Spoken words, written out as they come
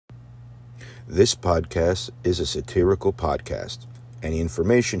This podcast is a satirical podcast. Any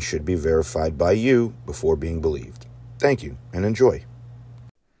information should be verified by you before being believed. Thank you and enjoy.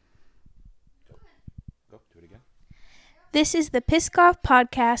 This is the Piss Goff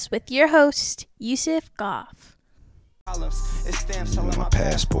Podcast with your host, Yusuf Goff. My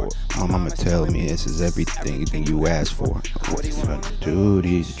passport. My mama tell me this is everything you ask for. What you gonna do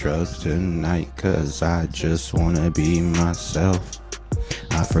these drugs tonight? Cause I just wanna be myself.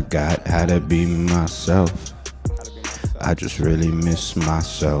 I forgot how to be myself. I just really miss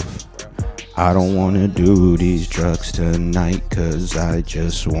myself. I don't wanna do these drugs tonight. Cause I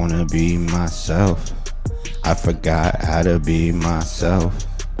just wanna be myself. I forgot how to be myself.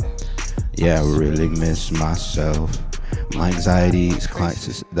 Yeah, I really miss myself. My anxiety is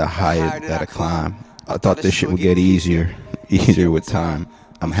the higher that I climb. I thought this shit would get easier with time.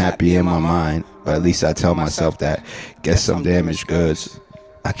 I'm happy in my mind, but at least I tell myself that. Get some damaged goods.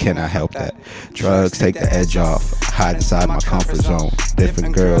 I cannot help that. Drugs take the edge off. Hide inside my comfort zone.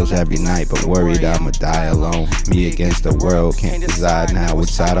 Different girls every night, but worried I'ma die alone. Me against the world, can't decide now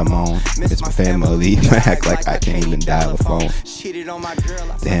which side I'm on. It's my family, act like I can't even dial a phone.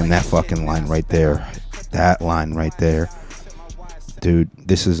 Damn, that fucking line right there. That line right there. Dude,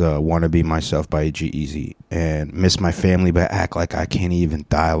 this is Wanna Be Myself by G-Eazy. And miss my family, but act like I can't even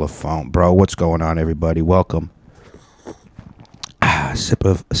dial a phone. Bro, what's going on, everybody? Welcome. Sip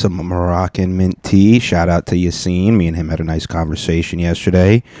of some Moroccan mint tea. Shout out to Yassine. Me and him had a nice conversation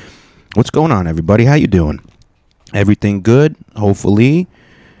yesterday. What's going on, everybody? How you doing? Everything good? Hopefully.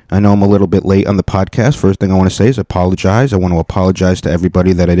 I know I'm a little bit late on the podcast. First thing I want to say is apologize. I want to apologize to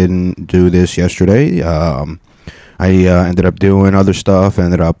everybody that I didn't do this yesterday. I ended up doing other stuff.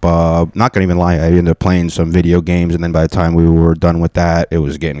 Ended up, not going to even lie, I ended up playing some video games. And then by the time we were done with that, it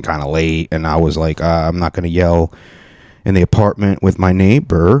was getting kind of late. And I was like, I'm not going to yell in the apartment with my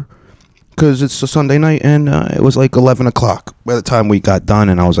neighbor because it's a Sunday night. And it was like 11 o'clock by the time we got done.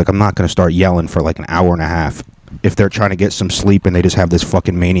 And I was like, I'm not going to start yelling for like an hour and a half if they're trying to get some sleep and they just have this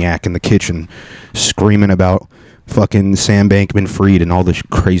fucking maniac in the kitchen screaming about fucking Sam Bankman-Fried and all this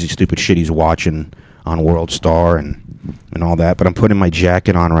crazy stupid shit he's watching on World Star and all that. But I'm putting my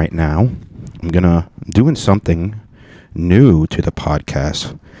jacket on right now. I'm doing something new to the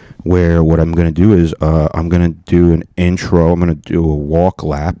podcast where what I'm going to do is I'm going to do an intro. I'm going to do a walk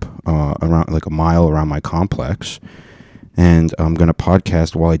lap around like a mile around my complex. And I'm going to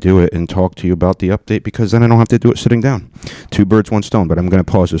podcast while I do it and talk to you about the update because then I don't have to do it sitting down. Two birds, one stone. But I'm going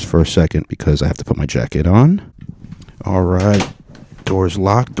to pause this for a second because I have to put my jacket on. All right. Doors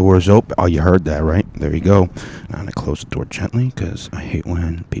locked. Doors open. Oh, you heard that, right? There you go. Now I'm going to close the door gently because I hate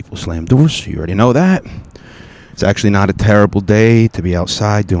when people slam doors. You already know that. It's actually not a terrible day to be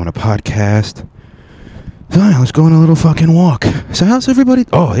outside doing a podcast. So let's go on a little fucking walk. So how's everybody?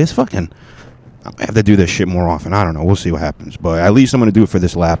 Oh, it's fucking... I have to do this shit more often. I don't know. We'll see what happens. But at least I'm going to do it for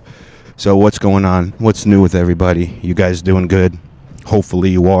this lap. So what's going on? What's new with everybody? You guys doing good? Hopefully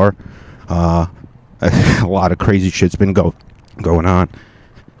you are. A lot of crazy shit's been going on.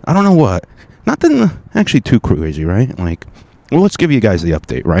 I don't know what. Nothing actually too crazy, right? Like, well, let's give you guys the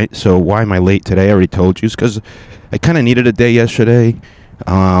update, right? So why am I late today? I already told you. It's because I kind of needed a day yesterday.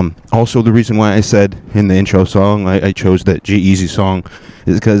 Also, the reason why I said in the intro song, I chose that G-Eazy song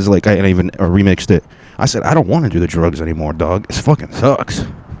is because, like, I even remixed it. I said, I don't want to do the drugs anymore, dog. It fucking sucks.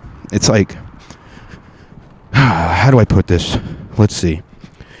 It's like, how do I put this? Let's see.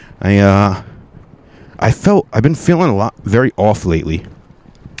 I've been feeling very off lately.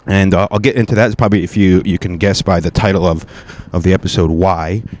 And I'll get into that. It's probably, if you can guess by the title of the episode,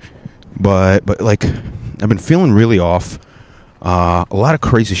 why. But like, I've been feeling really off. A lot of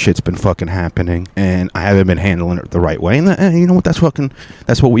crazy shit's been fucking happening, and I haven't been handling it the right way. And you know what? That's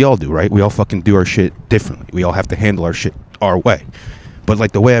what we all do, right? We all fucking do our shit differently. We all have to handle our shit our way. But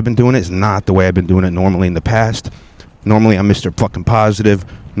like the way I've been doing it is not the way I've been doing it normally in the past. Normally I'm Mr. fucking positive.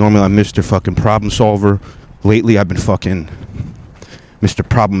 Normally I'm Mr. fucking problem solver. Lately I've been fucking Mr.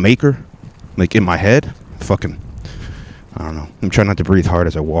 Problem Maker, like in my head. Fucking, I don't know. I'm trying not to breathe hard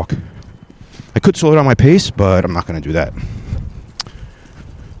as I walk. I could slow down my pace, but I'm not going to do that.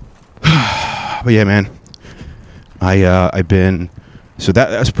 But yeah, man. I've been, so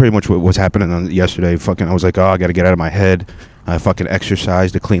that's pretty much what was happening on yesterday. Fucking, I was like, oh, I got to get out of my head. I fucking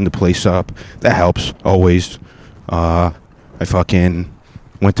exercised to clean the place up. That helps, always. I fucking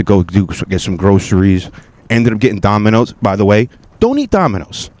went to go get some groceries. Ended up getting Domino's, by the way. Don't eat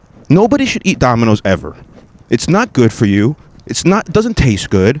Domino's. Nobody should eat Domino's ever. It's not good for you. It doesn't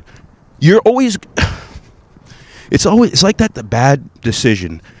taste good. You're always, it's like that the bad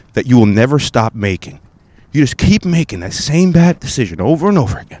decision that you will never stop making. You just keep making that same bad decision over and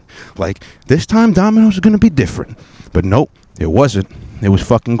over again. Like, this time Domino's is going to be different. But nope, it wasn't. It was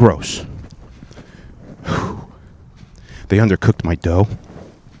fucking gross. They undercooked my dough.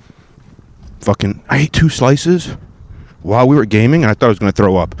 I ate 2 slices while we were gaming, and I thought I was going to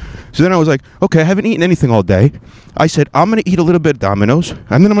throw up. So then I was like, okay, I haven't eaten anything all day. I said, I'm going to eat a little bit of Domino's,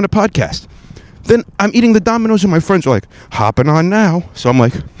 and then I'm going to podcast. Then I'm eating the Domino's, and my friends are like, hopping on now. So I'm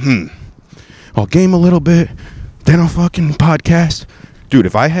like, I'll game a little bit, then I'll fucking podcast. Dude,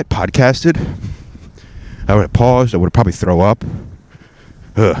 if I had podcasted, I would have paused. I would have probably throw up.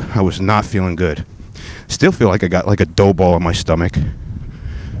 I was not feeling good. Still feel like I got like a dough ball in my stomach.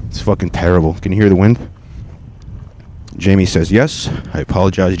 It's fucking terrible. Can you hear the wind? Jamie says yes. I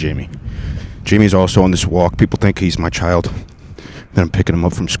apologize, Jamie. Jamie's also on this walk. People think he's my child. Then I'm picking him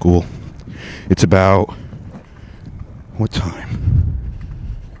up from school. It's about... what time?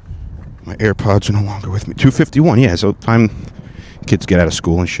 My AirPods are no longer with me. 2:51, yeah. So time kids get out of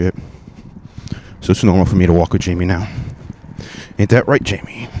school and shit. So it's normal for me to walk with Jamie now. Ain't that right,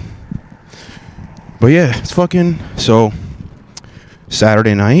 Jamie? But yeah, it's fucking... So,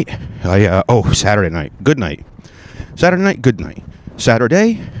 Saturday night. Saturday night. Good night. Saturday night, good night.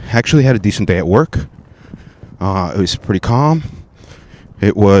 Saturday, actually had a decent day at work. It was pretty calm.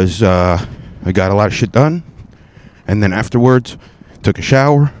 It was... I got a lot of shit done. And then afterwards, took a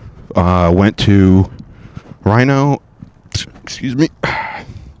shower. Went to Rhino. Excuse me.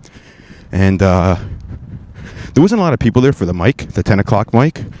 And there wasn't a lot of people there for the mic, the 10 o'clock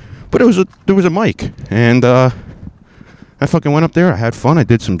mic. But there was a mic. And I fucking went up there. I had fun. I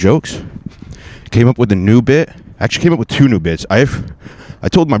did some jokes. Came up with a new bit. Actually came up with 2 new bits. I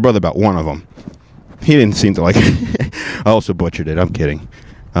told my brother about one of them. He didn't seem to like it. I also butchered it. I'm kidding.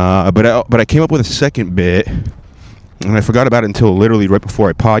 But I came up with a second bit. And I forgot about it until literally right before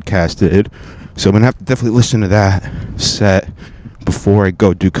I podcasted. So I'm going to have to definitely listen to that set before I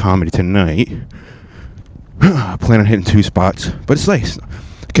go do comedy tonight. I plan on hitting 2 spots. But it's nice.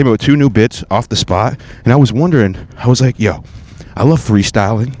 I came up with 2 new bits off the spot. And I was wondering, I was like, yo, I love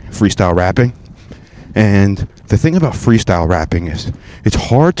freestyle rapping. And the thing about freestyle rapping is it's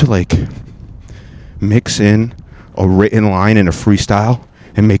hard to like mix in a written line in a freestyle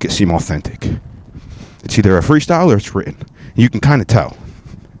and make it seem authentic. It's either a freestyle or it's written. You can kind of tell.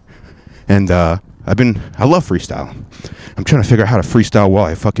 And I love freestyle. I'm trying to figure out how to freestyle while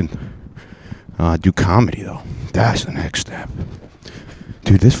I fucking do comedy though. That's the next step.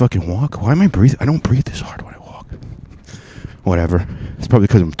 Dude, this fucking walk, why am I breathing? I don't breathe this hard when I walk. Whatever. It's probably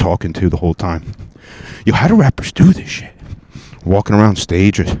because I'm talking to the whole time. Yo, how do rappers do this shit? Walking around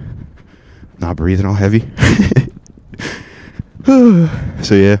stage, not breathing all heavy.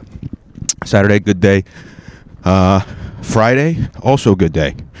 So yeah, Saturday, good day. Friday, also good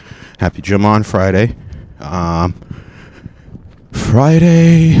day. Happy Jim on Friday.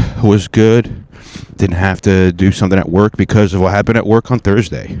 Friday was good. Didn't have to do something at work because of what happened at work on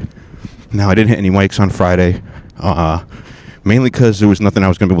Thursday. Now, I didn't hit any mics on Friday. Mainly because there was nothing I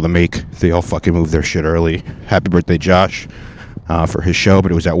was going to be able to make. They all fucking moved their shit early. Happy birthday, Josh, for his show,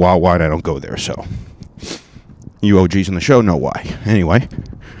 but it was at Wawa, and I don't go there, so. You OGs on the show know why. Anyway.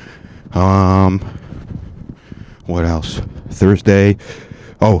 What else? Thursday.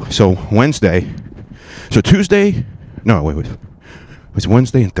 Oh, so Wednesday. So Tuesday. No, wait. Was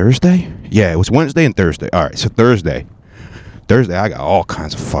Wednesday and Thursday? Yeah, it was Wednesday and Thursday. All right, so Thursday, I got all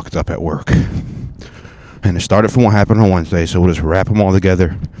kinds of fucked up at work. And it started from what happened on Wednesday, so we'll just wrap them all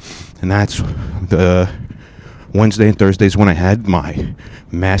together. And that's the Wednesday and Thursdays when I had my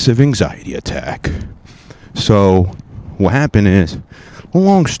massive anxiety attack. So what happened is,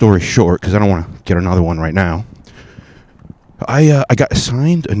 long story short, because I don't want to get another one right now, I got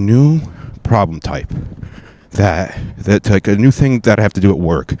assigned a new problem type. That's like a new thing that I have to do at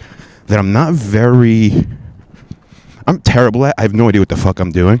work that I'm terrible at. I have no idea what the fuck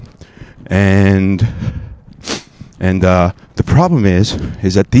I'm doing. And the problem is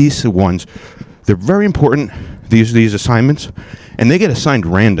that these ones, they're very important, these assignments, and they get assigned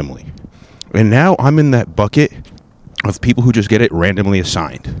randomly. And now I'm in that bucket of people who just get it randomly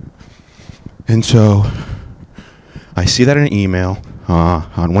assigned. And so I see that in an email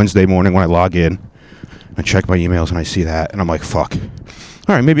on Wednesday morning when I log in. I check my emails and I see that, and I'm like, fuck.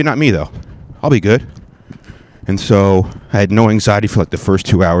 All right, maybe not me, though. I'll be good. And so I had no anxiety for like the first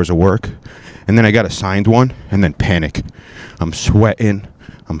 2 hours of work. And then I got assigned one, and then panic. I'm sweating.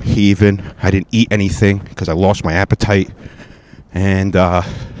 I'm heaving. I didn't eat anything because I lost my appetite. And I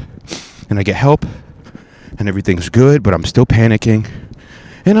get help, and everything's good, but I'm still panicking.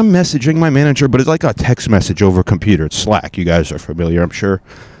 And I'm messaging my manager, but it's like a text message over a computer. It's Slack. You guys are familiar, I'm sure.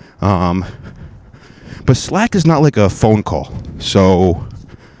 But Slack is not like a phone call. So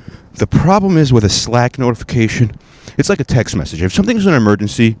The problem is with a Slack notification, it's like a text message. If something's an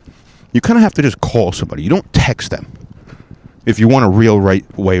emergency, you kind of have to just call somebody. You don't text them if you want a real right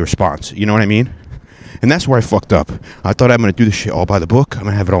way response. You know what I mean? And that's where I fucked up. I thought I'm going to do this shit all by the book. I'm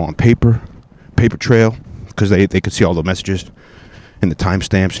going to have it all on paper trail, because they could see all the messages and the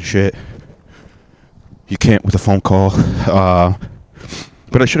timestamps and shit. You can't with a phone call.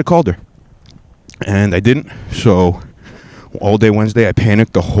 But I should have called her. And I didn't. So all day Wednesday, I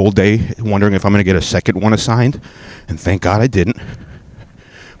panicked the whole day, wondering if I'm going to get a second one assigned. And thank God I didn't.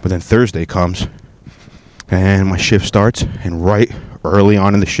 But then Thursday comes, and my shift starts, and right early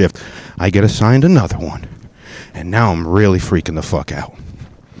on in the shift, I get assigned another one. And now I'm really freaking the fuck out.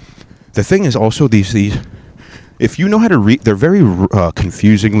 The thing is also these if you know how to read, they're very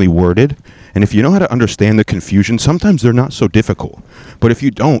confusingly worded. And if you know how to understand the confusion, sometimes they're not so difficult. But if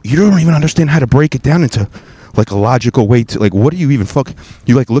you don't even understand how to break it down into like a logical way to, like, what do you even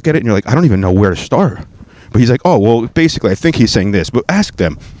you like look at it and you're like, I don't even know where to start. But he's like, oh, well, basically, I think he's saying this, but ask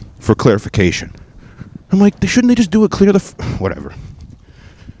them for clarification. I'm like, shouldn't they just do it clear whatever.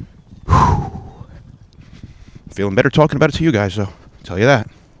 Whew. Feeling better talking about it to you guys, though. I'll tell you that.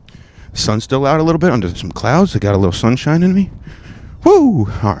 The sun's still out a little bit under some clouds. I got a little sunshine in me. Woo!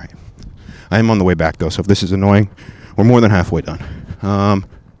 All right. I am on the way back, though, so if this is annoying, we're more than halfway done.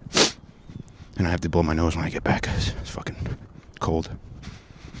 And I have to blow my nose when I get back. It's fucking cold.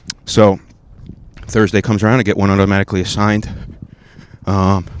 So Thursday comes around, I get one automatically assigned.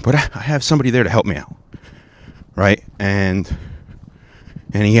 But I have somebody there to help me out, right? And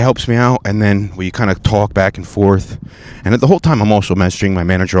he helps me out, and then we kind of talk back and forth. And the whole time I'm also messaging my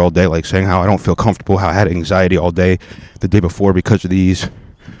manager all day, like saying how I don't feel comfortable, how I had anxiety all day the day before because of these.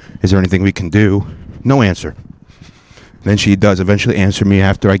 Is there anything we can do? No answer. Then she does eventually answer me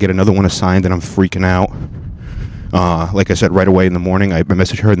after I get another one assigned, and I'm freaking out. Like I said, right away in the morning, I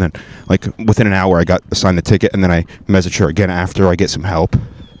message her, and then like within an hour I got assigned the ticket, and then I message her again after I get some help.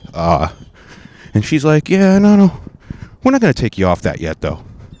 And she's like, yeah, no, we're not going to take you off that yet, though.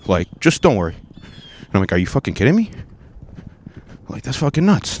 Like, just don't worry. And I'm like, are you fucking kidding me? Like, that's fucking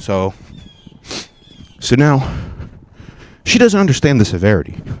nuts. So now she doesn't understand the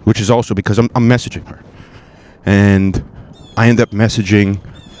severity, which is also because I'm messaging her. And I end up messaging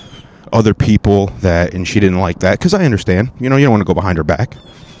other people and she didn't like that, because I understand, you don't want to go behind her back.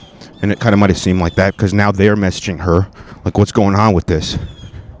 And it kind of might have seemed like that, because now they're messaging her, like, what's going on with this?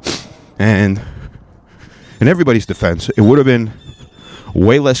 And in everybody's defense, it would have been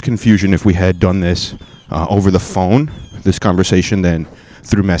way less confusion if we had done this over the phone, this conversation, than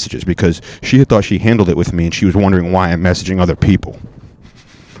through messages, because she had thought she handled it with me, and she was wondering why I'm messaging other people,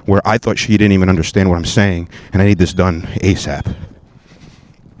 where I thought she didn't even understand what I'm saying, and I need this done ASAP.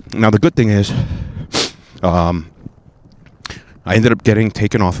 Now, the good thing is, I ended up getting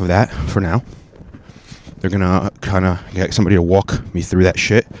taken off of that for now. They're going to kind of get somebody to walk me through that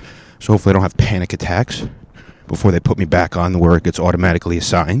shit, so hopefully I don't have panic attacks before they put me back on where it gets automatically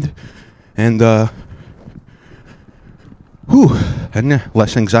assigned. And, and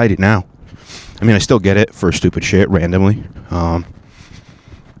less anxiety now. I mean, I still get it for stupid shit randomly. And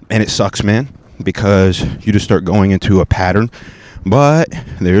it sucks, man, because you just start going into a pattern. But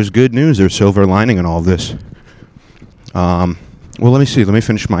there's good news. There's silver lining in all of this. Well, let me see. Let me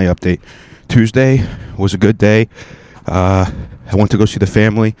finish my update. Tuesday was a good day. I went to go see the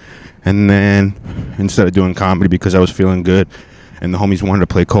family. And then instead of doing comedy because I was feeling good and the homies wanted to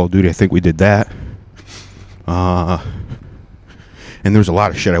play Call of Duty, I think we did that. And there was a lot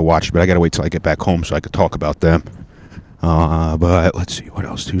of shit I watched, but I got to wait till I get back home so I could talk about them. But let's see. What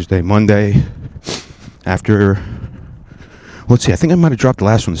else? Tuesday, Monday. Let's see. I think I might have dropped the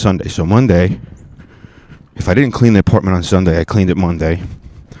last one Sunday. So Monday, if I didn't clean the apartment on Sunday, I cleaned it Monday.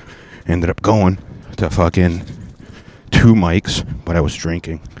 Ended up going to fucking 2 mics, but I was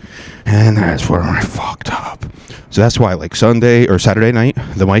drinking. And that's where I fucked up. So that's why, like, Sunday or Saturday night,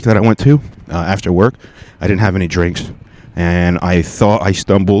 the mic that I went to after work, I didn't have any drinks. And I thought I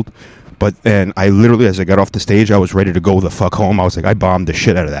stumbled. But then I literally, as I got off the stage, I was ready to go the fuck home. I was like, I bombed the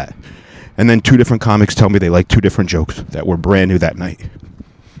shit out of that. And then 2 different comics tell me they liked 2 different jokes that were brand new that night.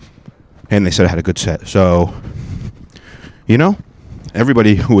 And they said I had a good set. So,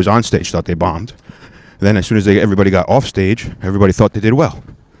 everybody who was on stage thought they bombed. Then as soon as everybody got off stage, everybody thought they did well.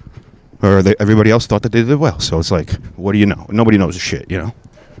 Or everybody else thought that they did well. So it's like, what do you know? Nobody knows shit,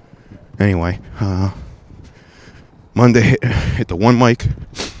 Anyway, Monday hit the 1 mic.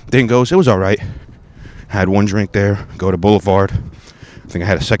 Thing goes, it was all right. Had 1 drink there. Go to Boulevard. I think I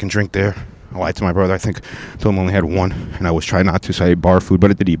had a 2nd drink there. I lied to my brother. I think I told him I only had 1. And I was trying not to, so I ate bar food.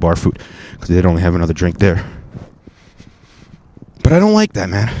 But I did eat bar food because they did only have another drink there. But I don't like that,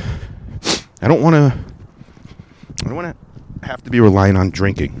 man. I don't want to have to be relying on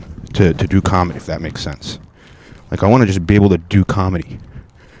drinking to do comedy, if that makes sense. Like, I want to just be able to do comedy.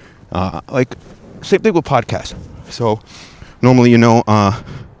 Like, same thing with podcasts. So, normally, I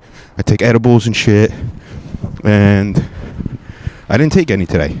take edibles and shit, and I didn't take any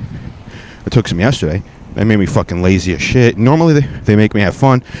today. I took some yesterday. That made me fucking lazy as shit. Normally, they make me have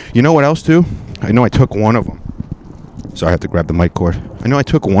fun. You know what else, too? I know I took one of them. So I have to grab the mic cord. I know I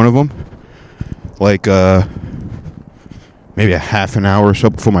took one of them, like, maybe a half an hour or so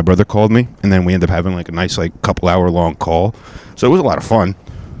before my brother called me, and then we ended up having like a nice like couple hour long call. So it was a lot of fun,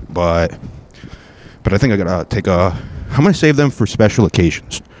 but I think I gotta I'm gonna save them for special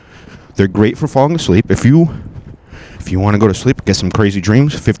occasions. They're great for falling asleep. If you want to go to sleep, get some crazy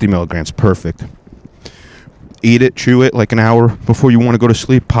dreams, 50 milligrams, perfect. Eat it, chew it like an hour before you want to go to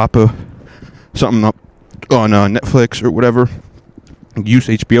sleep. Pop something up on Netflix or whatever. Use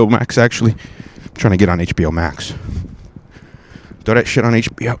HBO Max, actually. I'm trying to get on HBO Max. Throw that shit on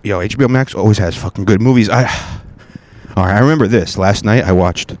HBO. Yo, HBO Max always has fucking good movies. Alright, I remember this. Last night I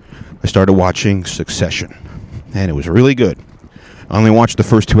started watching Succession, and it was really good. I only watched the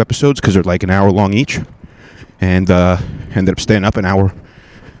first 2 episodes because they're like an hour long each, and ended up staying up an hour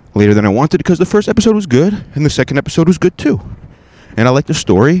later than I wanted because the first episode was good, and the second episode was good too. And I like the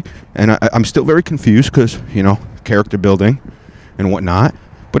story, and I'm still very confused because, character building and whatnot,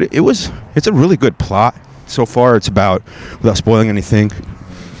 but it's a really good plot. So far, it's about, without spoiling anything,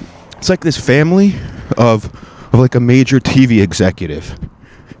 it's like this family of like a major TV executive,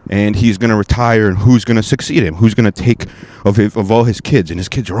 and he's gonna retire, and who's gonna succeed him? Who's gonna take of all his kids? And his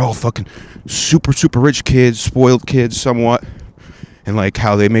kids are all fucking super super rich kids, spoiled kids somewhat, and like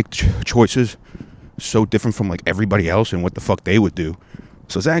how they make choices so different from like everybody else and what the fuck they would do.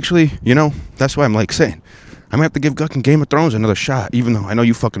 So it's actually, that's why I'm like saying, I'm gonna have to give fucking Game of Thrones another shot, even though I know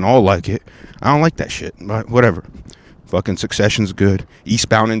you fucking all like it. I don't like that shit, but whatever. Fucking Succession's good.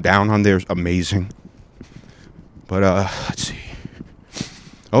 Eastbound and Down on there's amazing. But let's see.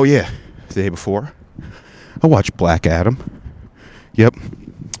 Oh yeah, the day before, I watched Black Adam. Yep,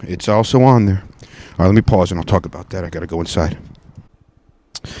 it's also on there. All right, let me pause and I'll talk about that. I gotta go inside.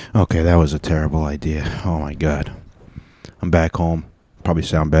 Okay, that was a terrible idea. Oh my god. I'm back home. Probably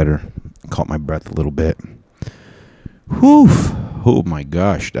sound better. Caught my breath a little bit. Whew. Oh my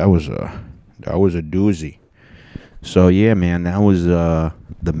gosh, that was a doozy. So yeah, man, that was the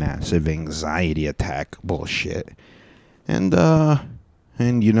massive anxiety attack bullshit. And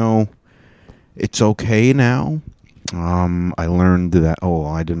it's okay now. I learned that,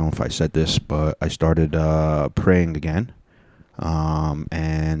 I don't know if I said this, but I started praying again.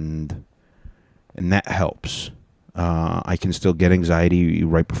 And that helps. I can still get anxiety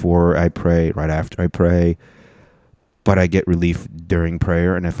right before I pray, right after I pray, but I get relief during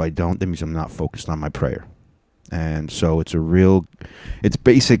prayer, and if I don't, that means I'm not focused on my prayer. And so it's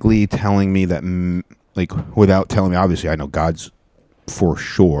basically telling me that, like, without telling me, obviously I know God's for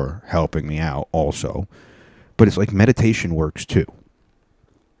sure helping me out also, but it's like meditation works too.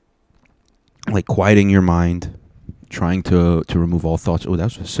 Like quieting your mind, trying to remove all thoughts. Oh, that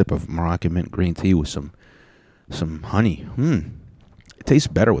was a sip of Moroccan mint green tea with some honey. It tastes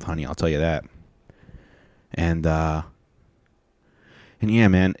better with honey, I'll tell you that. And yeah,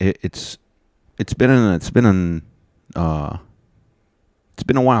 man, it's been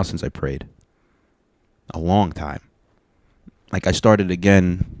a while since I prayed. A long time. Like, I started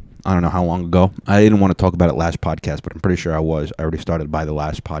again, I don't know how long ago. I didn't want to talk about it last podcast, but I'm pretty sure I already started by the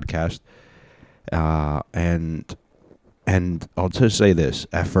last podcast. And I'll just say this.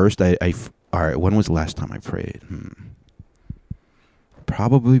 At first, all right, when was the last time I prayed?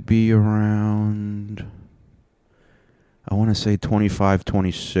 Probably be around, I want to say 25,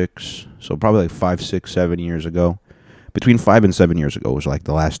 26. So probably like 5, 6, 7 years ago. Between 5 and 7 years ago was like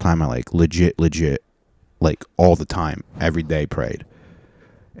the last time I like legit, like all the time, every day prayed.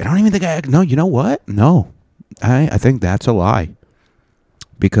 And I don't even think no, you know what? No, I think that's a lie.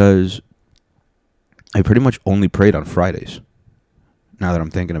 Because I pretty much only prayed on Fridays, now that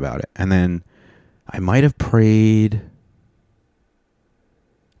I'm thinking about it. And then I might have prayed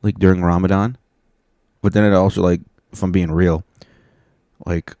like during Ramadan. But then it also, like, if I'm being real,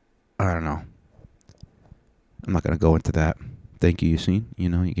 like, I don't know. I'm not going to go into that. Thank you, Yassine. You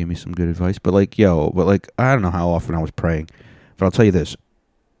gave me some good advice. But I don't know how often I was praying. But I'll tell you this.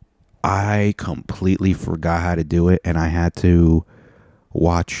 I completely forgot how to do it, and I had to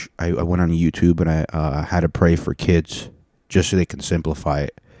watch. I went on YouTube, and I had to pray for kids just so they can simplify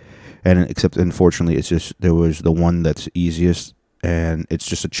it. And except, unfortunately, it's just, there was the one that's easiest, and it's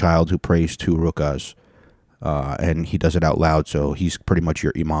just a child who prays 2 rukas. And he does it out loud, so he's pretty much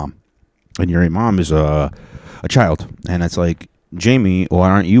your imam. and your imam is a child, and it's like, Jamie, why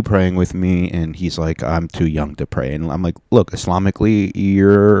aren't you praying with me? And he's like, I'm too young to pray. And I'm like, look, Islamically,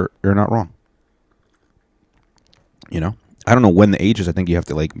 you're not wrong. You know, I don't know when the age is. I think you have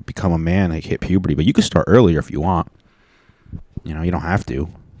to like become a man, like hit puberty, but you can start earlier if you want. You know, you don't have to.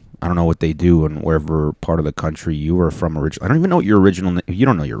 I don't know what they do in wherever part of the country you are from originally. I don't even know what your original name. You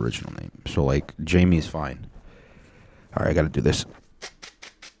don't know your original name, so like Jamie is fine. All right, I got to do this.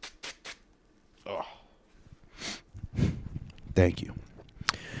 Thank you.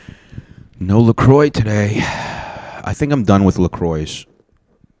 No LaCroix today. I think I'm done with LaCroix.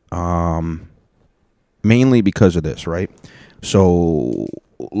 Mainly because of this, right? So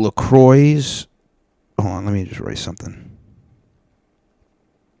LaCroix. Hold on, let me just write something.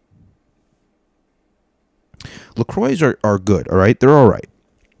 LaCroix are good, all right? They're all right.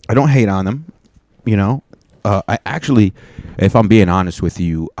 I don't hate on them, you know. I actually, if I'm being honest with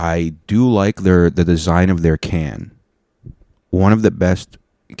you, I do like the design of their can. One of the best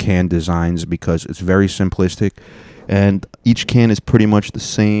can designs because it's very simplistic, and each can is pretty much the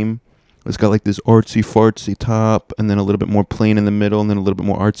same. It's got like this artsy fartsy top, and then a little bit more plain in the middle, and then a little bit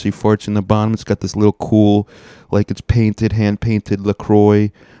more artsy fartsy in the bottom. It's got this little cool, like it's painted, hand painted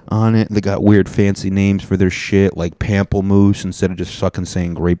LaCroix on it. They got weird fancy names for their shit, like Pamplemousse instead of just fucking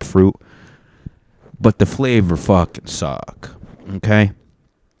saying grapefruit. But the flavor fucking suck. Okay?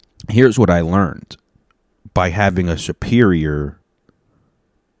 Here's what I learned by having a superior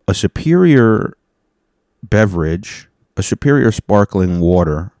beverage, a superior sparkling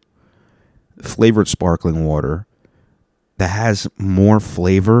water, flavored sparkling water that has more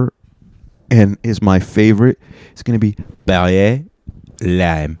flavor and is my favorite. It's going to be Perrier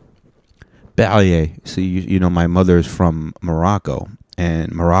Lime. Perrier. See, you know, my mother is from Morocco,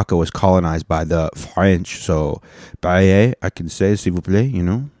 and Morocco was colonized by the French. So Perrier, I can say, s'il vous plaît, you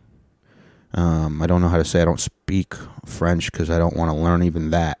know. I don't know how to say. I don't speak French because I don't want to learn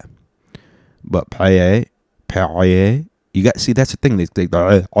even that. But Perrier, you got, see, that's the thing. They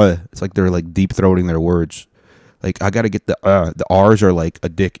it's like they're like deep throating their words. Like I got to get the R's are like a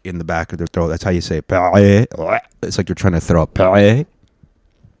dick in the back of their throat. That's how you say it. Perrier. It's like you're trying to throw up. Perrier.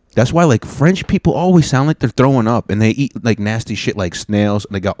 That's why like French people always sound like they're throwing up, and they eat like nasty shit like snails.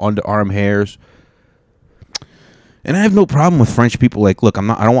 And they got underarm hairs. And I have no problem with French people. Like, look, I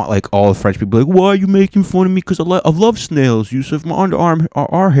don't want like all the French people like, why are you making fun of me? Because I love snails, Yusuf. My underarm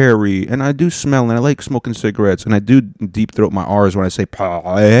are hairy, and I do smell, and I like smoking cigarettes, and I do deep throat my R's when I say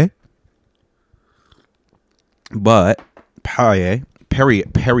Perrier. But Perrier,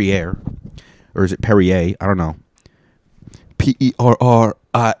 or is it Perrier? I don't know. Perrier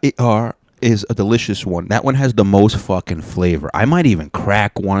is a delicious one. That one has the most fucking flavor. I might even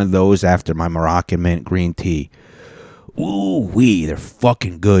crack one of those after my Moroccan mint green tea. Ooh wee, they're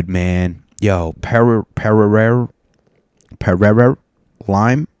fucking good, man. Yo, Perrier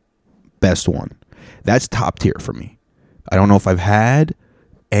Lime, best one. That's top tier for me. I don't know if I've had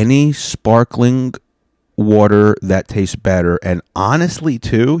any sparkling water that tastes better. And honestly,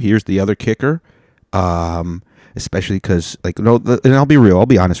 too, here's the other kicker. Especially because, like, no, and I'll be real. I'll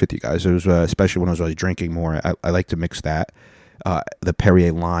be honest with you guys. It was especially when I was always drinking more. I like to mix that. The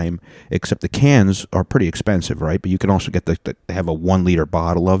Perrier Lime, except the cans are pretty expensive, right? But you can also get they have a 1 liter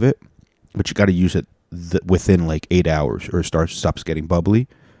bottle of it, but you got to use it within like 8 hours, or it stops getting bubbly.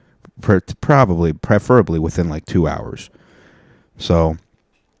 Preferably within like 2 hours. So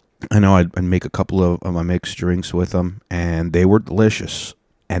I know I'd make a couple of my mixed drinks with them, and they were delicious.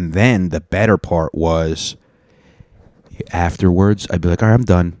 And then the better part was afterwards, I'd be like, all right, I'm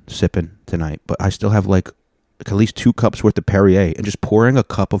done sipping tonight, but I still have like at least 2 cups worth of Perrier, and just pouring a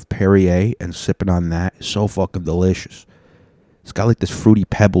cup of Perrier and sipping on that is so fucking delicious. It's got like this fruity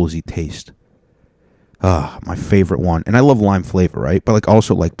pebblesy taste. My favorite one. And I love lime flavor, right? But like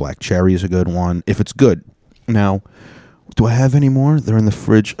also like black cherry is a good one if it's good. Now, do I have any more? They're in the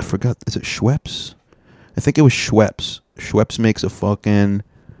fridge. I forgot. Is it Schweppes? I think it was Schweppes. Schweppes makes a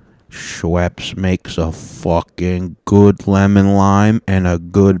fucking good lemon lime and a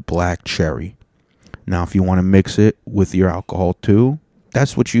good black cherry. Now, if you want to mix it with your alcohol too,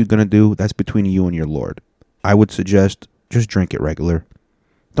 that's what you're going to do. That's between you and your Lord. I would suggest just drink it regular.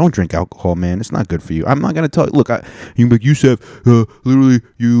 Don't drink alcohol, man. It's not good for you. I'm not going to tell you. Look, Yusuf, literally,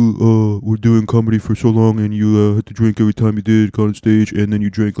 you were doing comedy for so long, and you had to drink every time you did on stage, and then you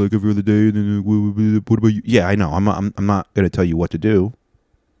drank like every other day, and then what about you? Yeah, I know. I'm not going to tell you what to do.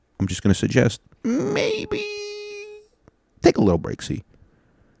 I'm just going to suggest maybe take a little break, see.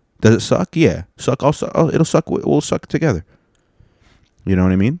 Does it suck? Yeah. Suck. It'll suck. We'll suck together. You know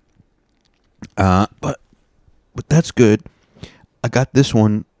what I mean? But that's good. I got this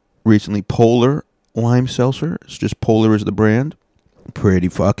one recently Polar Lime Seltzer. It's just Polar is the brand. Pretty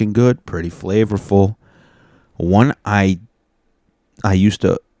fucking good. Pretty flavorful. One I used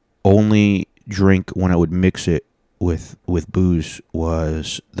to only drink when I would mix it with booze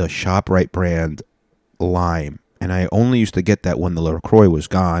was the ShopRite brand Lime. And I only used to get that when the LaCroix was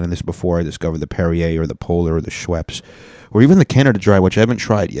gone. And this is before I discovered the Perrier or the Polar or the Schweppes. Or even the Canada Dry, which I haven't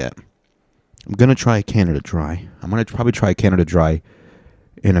tried yet. I'm going to try Canada Dry. I'm going to probably try Canada Dry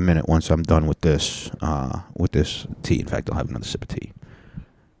in a minute once I'm done with this tea. In fact, I'll have another sip of tea.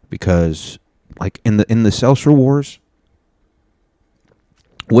 Because, like, in the seltzer wars,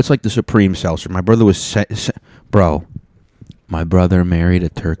 what's like the supreme seltzer? My brother was... Bro, my brother married a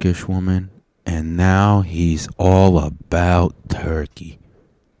Turkish woman. And now he's all about turkey.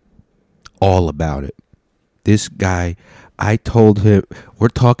 All about it. This guy, I told him, we're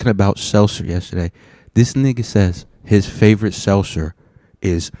talking about seltzer yesterday. This nigga says his favorite seltzer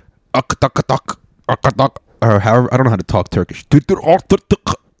is akatak, or however, I don't know how to talk Turkish.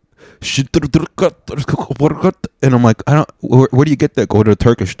 And I'm like, where do you get that? Go to the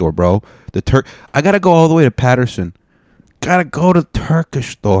Turkish store, bro. I gotta go all the way to Patterson. Gotta go to the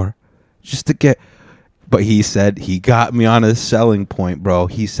Turkish store. Just to get, but he said, he got me on a selling point, bro.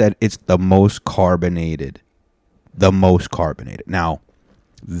 He said it's the most carbonated. The most carbonated. Now,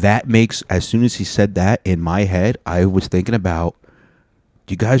 that makes, as soon as he said that, in my head, I was thinking about,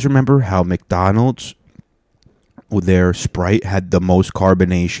 do you guys remember how McDonald's, with their Sprite, had the most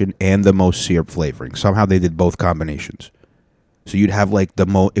carbonation and the most syrup flavoring? Somehow they did both combinations. So you'd have like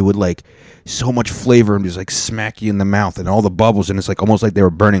it would like so much flavor and just like smack you in the mouth and all the bubbles, and it's like almost like they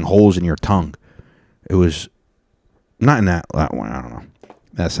were burning holes in your tongue. It was not in that one. I don't know.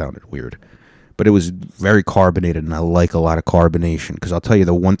 That sounded weird, but it was very carbonated, and I like a lot of carbonation. Because I'll tell you,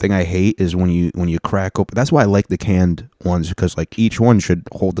 the one thing I hate is when you crack open. That's why I like the canned ones, because like each one should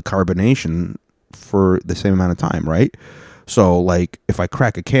hold the carbonation for the same amount of time, right? So, like, if I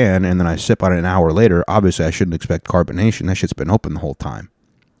crack a can and then I sip on it an hour later, obviously I shouldn't expect carbonation. That shit's been open the whole time.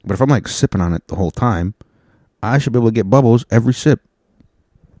 But if I'm, like, sipping on it the whole time, I should be able to get bubbles every sip.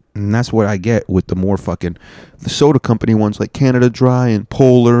 And that's what I get with the more fucking... the soda company ones, like Canada Dry and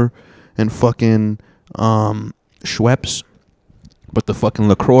Polar and fucking Schweppes. But the fucking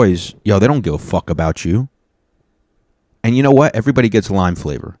LaCroix, yo, they don't give a fuck about you. And you know what? Everybody gets lime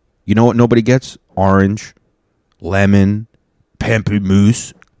flavor. You know what nobody gets? Orange, lemon,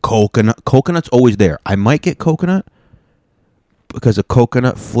 pamplemousse, coconut. Coconut's always there. I might get coconut because a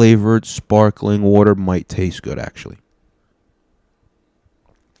coconut flavored sparkling water might taste good, actually.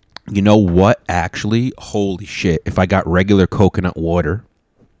 You know what? Actually, holy shit. If I got regular coconut water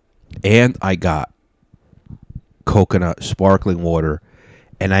and I got coconut sparkling water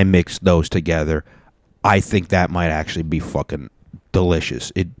and I mixed those together, I think that might actually be fucking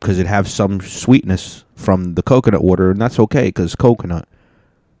delicious. Because it has some sweetness from the coconut water, and that's okay because coconut.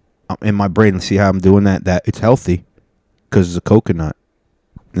 In my brain, see how I'm doing that it's healthy because it's a coconut.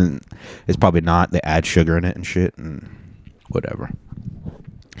 And it's probably not. They add sugar in it and shit and whatever.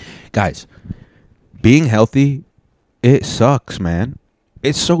 Guys, being healthy, it sucks, man.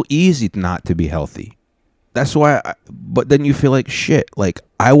 It's so easy not to be healthy. That's why, but then you feel like shit. Like,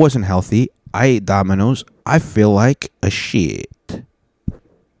 I wasn't healthy. I ate Domino's. I feel like a shit.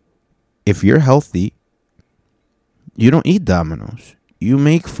 If you're healthy, you don't eat Domino's. You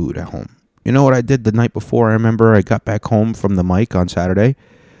make food at home. You know what I did the night before? I remember I got back home from the mic on Saturday,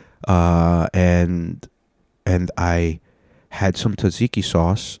 and I had some tzatziki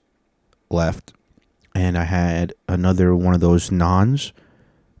sauce left, and I had another one of those naans,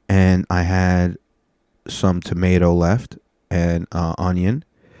 and I had some tomato left and onion.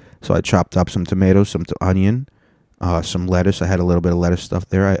 So I chopped up some tomatoes, some onion, some lettuce. I had a little bit of lettuce stuff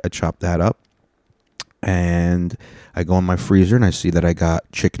there. I chopped that up. And I go in my freezer and I see that I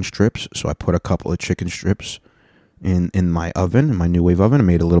got chicken strips. So I put a couple of chicken strips in my oven, in my New Wave oven. I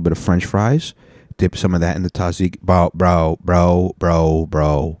made a little bit of French fries. Dipped some of that in the tzatziki. Bro.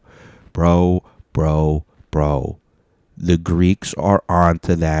 The Greeks are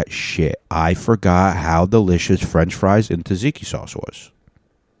onto that shit. I forgot how delicious French fries in tzatziki sauce was.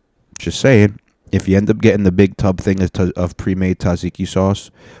 Just saying. If you end up getting the big tub thing of pre-made tzatziki sauce,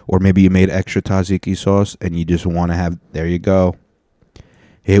 or maybe you made extra tzatziki sauce and you just want to have, there you go.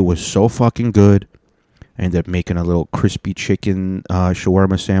 It was so fucking good. I ended up making a little crispy chicken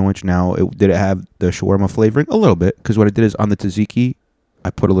shawarma sandwich. Now, did it have the shawarma flavoring? A little bit, because what I did is on the tzatziki, I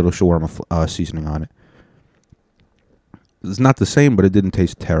put a little shawarma seasoning on it. It's not the same, but it didn't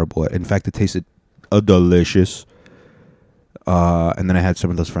taste terrible. In fact, it tasted delicious. And then I had some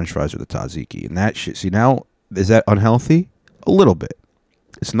of those French fries with the tzatziki and that shit. See, now, is that unhealthy? A little bit.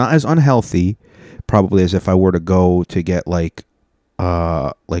 It's not as unhealthy, probably, as if I were to go to get like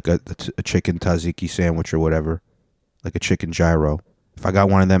a chicken tzatziki sandwich or whatever, like a chicken gyro. If I got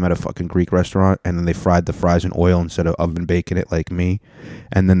one of them at a fucking Greek restaurant and then they fried the fries in oil instead of oven baking it like me,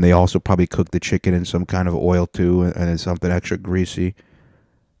 and then they also probably cooked the chicken in some kind of oil too, and it's something extra greasy.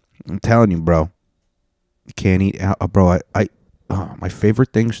 I'm telling you, bro, you can't eat out, bro. My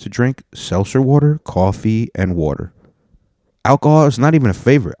favorite things to drink: seltzer water, coffee, and water. Alcohol is not even a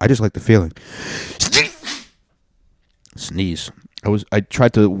favorite. I just like the feeling. Sneeze. I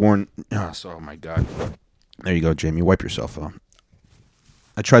tried to warn. Oh my god. There you go, Jamie. Wipe yourself up.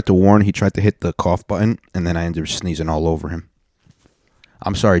 I tried to warn. He tried to hit the cough button, and then I ended up sneezing all over him.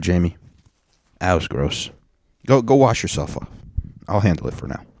 I'm sorry, Jamie. That was gross. Go wash yourself off. I'll handle it for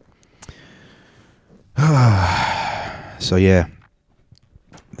now. So yeah,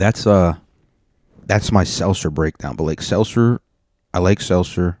 that's my seltzer breakdown. But like seltzer, I like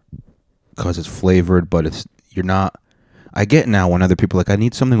seltzer because it's flavored, but you're not. I get now when other people are like, I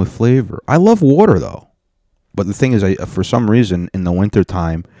need something with flavor. I love water though. But the thing is, for some reason, in the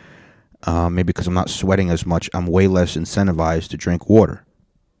wintertime, maybe because I'm not sweating as much, I'm way less incentivized to drink water.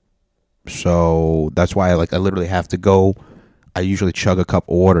 So that's why I literally have to go. I usually chug a cup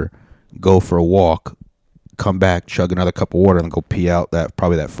of water, go for a walk, come back, chug another cup of water, and go pee out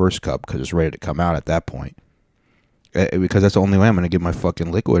that first cup because it's ready to come out at that point. Because that's the only way I'm going to get my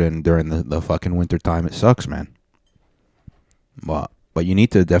fucking liquid in during the fucking wintertime. It sucks, man. But you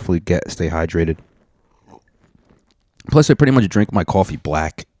need to definitely stay hydrated. Plus, I pretty much drink my coffee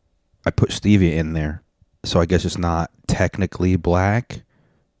black. I put stevia in there, so I guess it's not technically black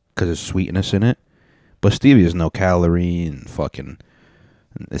because there's sweetness in it. But stevia is no calorie and fucking,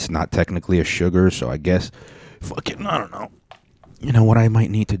 it's not technically a sugar, so I guess fucking, I don't know. You know what I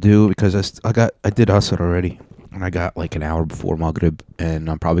might need to do, because I did Asr already, and I got like an hour before Maghrib, and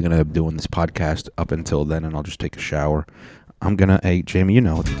I'm probably gonna be doing this podcast up until then, and I'll just take a shower. Hey, Jamie, you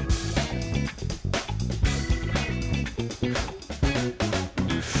know what to do.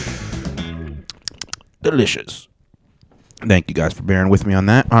 Delicious. Thank you guys for bearing with me on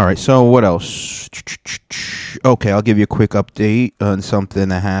that. All right, so what else? Okay, I'll give you a quick update on something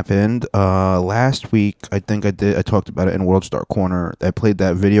that happened last week. I think I talked about it in World Star Corner. I played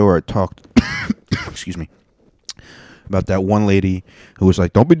that video where I talked excuse me, about that one lady who was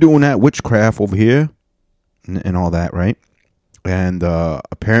like, don't be doing that witchcraft over here and all that, right? And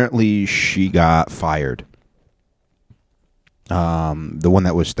apparently she got fired. The one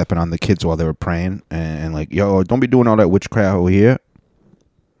that was stepping on the kids while they were praying and like, yo, don't be doing all that witchcraft over here.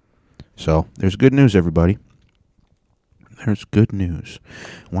 So there's good news, everybody. There's good news.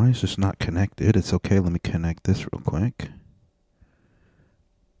 Why is this not connected? It's okay. Let me connect this real quick.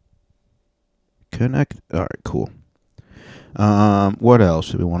 Connect. All right, cool. What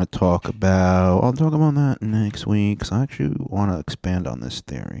else do we want to talk about? I'll talk about that next week, because I actually want to expand on this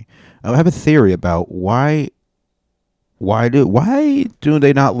theory. I have a theory about why do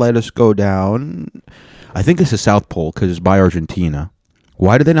they not let us go down? I think it's the South Pole because it's by Argentina.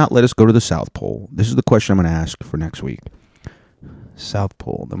 Why do they not let us go to the South Pole? This is the question I'm going to ask for next week. South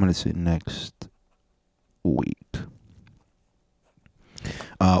Pole. I'm going to say next week.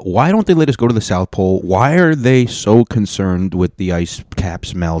 Why don't they let us go to the South Pole? Why are they so concerned with the ice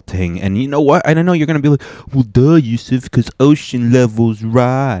caps melting? And you know what? I don't know. You're going to be like, well, duh, Yusuf, because ocean levels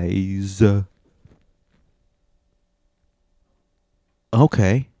rise.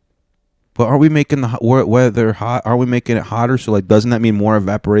 Okay, but are we making the weather hot? Are we making it hotter? So like, doesn't that mean more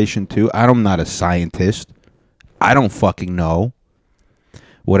evaporation too? I'm not a scientist. I don't fucking know.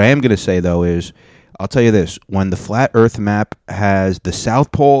 What I am going to say though is, I'll tell you this: when the flat Earth map has the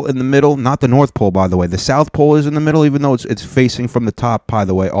South Pole in the middle, not the North Pole, by the way. The South Pole is in the middle, even though it's facing from the top, by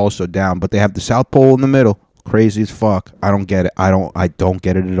the way, also down. But they have the South Pole in the middle. Crazy as fuck. I don't get it. I don't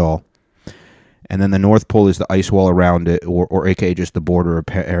get it at all. And then the North Pole is the ice wall around it, or aka just the border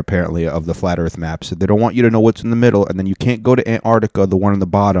apparently of the flat Earth map. So they don't want you to know what's in the middle, and then you can't go to Antarctica, the one on the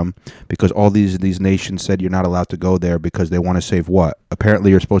bottom, because all these nations said you're not allowed to go there because they want to save what?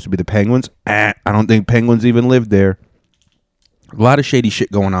 Apparently you're supposed to be the penguins. I don't think penguins even live there. A lot of shady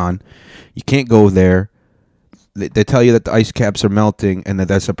shit going on. You can't go there. They tell you that the ice caps are melting and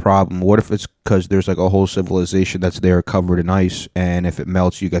that's a problem. What if it's because there's like a whole civilization that's there covered in ice, and if it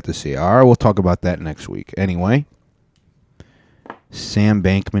melts, you get to see it? All right, we'll talk about that next week. Anyway, Sam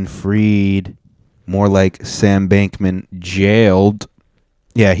Bankman freed. More like Sam Bankman jailed.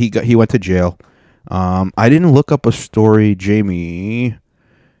 Yeah, he went to jail. I didn't look up a story, Jamie.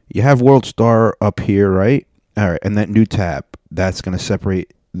 You have World Star up here, right? All right, and that new tab, that's going to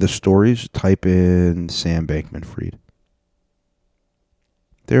separate the stories. Type in Sam Bankman freed.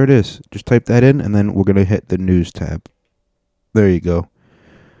 There it is. Just type that in, and then we're going to hit the news tab. There you go.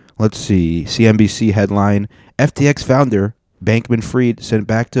 Let's see. CNBC headline, FTX founder Bankman-Fried sent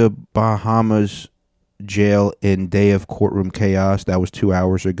back to Bahamas jail in day of courtroom chaos. That was 2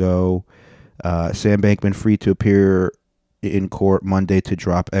 hours ago. Sam Bankman-Fried to appear in court Monday to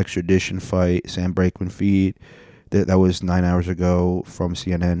drop extradition fight. Sam Bankman-Fried, that was 9 hours ago from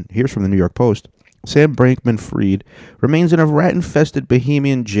CNN. Here's from the New York Post. Sam Bankman-Fried remains in a rat-infested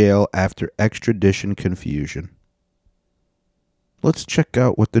Bahamian jail after extradition confusion. Let's check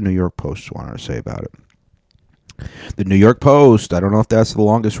out what the New York Post wanted to say about it. The New York Post. I don't know if that's the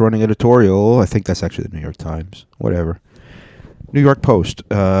longest running editorial. I think that's actually the New York Times. Whatever. New York Post.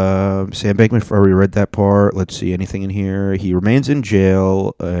 Sam Bankman-Fried. Already read that part. Let's see. Anything in here? He remains in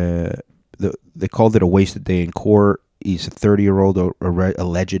jail. They called it a wasted day in court. He's a 30-year-old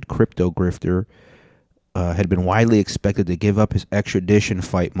alleged crypto grifter. Had been widely expected to give up his extradition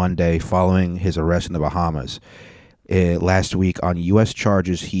fight Monday following his arrest in the Bahamas. Last week on U.S.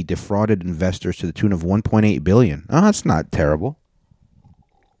 charges, he defrauded investors to the tune of $1.8 billion. Oh, that's not terrible.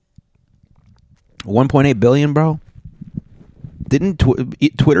 $1.8 billion, bro? Didn't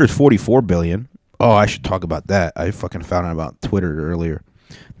Twitter is $44 billion. Oh, I should talk about that. I fucking found out about Twitter earlier.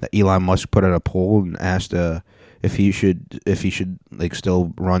 That Elon Musk put out a poll and asked if he should like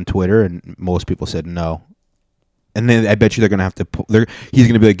still run Twitter, and most people said no. And then I bet you they're gonna have to. He's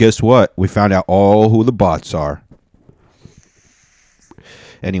gonna be like, guess what? We found out all who the bots are.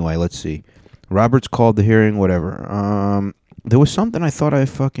 Anyway, let's see. Roberts called the hearing. Whatever. There was something I thought I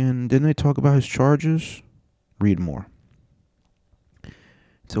fucking didn't. They talk about his charges. Read more.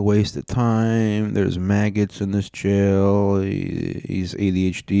 It's a waste of time. There's maggots in this jail. He's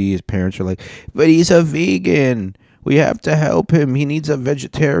ADHD. His parents are like, but he's a vegan. We have to help him. He needs a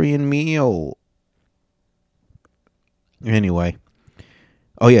vegetarian meal. Anyway.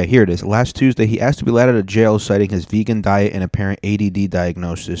 Oh, yeah, here it is. Last Tuesday, he asked to be let out of jail, citing his vegan diet and apparent ADD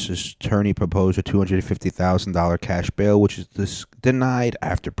diagnosis. His attorney proposed a $250,000 cash bail, which is denied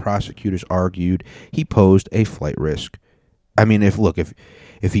after prosecutors argued he posed a flight risk. I mean, if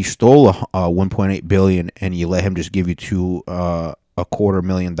he stole a $1.8 billion and you let him just give you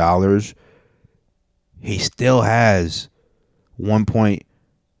 $250,000, he still has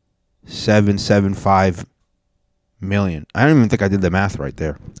 $1.775 million. I don't even think I did the math right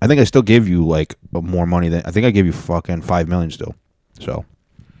there. I think I still gave you like more money than I think I gave you fucking $5 million still. So,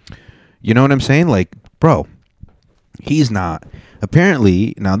 you know what I'm saying? Like, bro, he's not.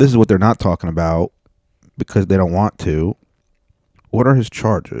 Apparently, now this is what they're not talking about because they don't want to. What are his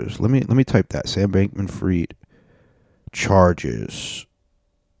charges? Let me type that. Sam Bankman-Fried charges.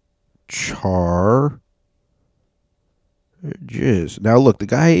 Charges. Now look, the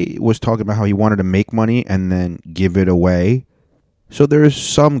guy was talking about how he wanted to make money and then give it away. So there's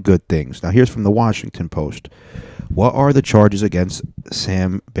some good things. Now here's from the Washington Post. What are the charges against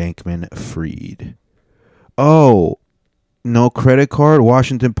Sam Bankman-Fried? Oh, no credit card?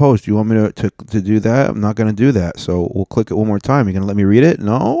 Washington Post. You want me to do that? I'm not going to do that. So we'll click it one more time. You going to let me read it?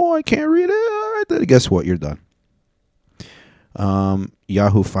 No, I can't read it. All right, then guess what? You're done.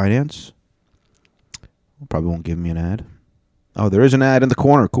 Yahoo Finance. Probably won't give me an ad. Oh, there is an ad in the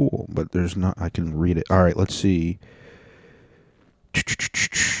corner. Cool. But there's not. I can read it. All right, let's see.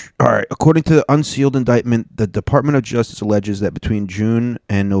 All right. According to the unsealed indictment, the Department of Justice alleges that between June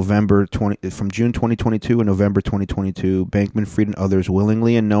 2022 and November 2022, Bankman-Fried and others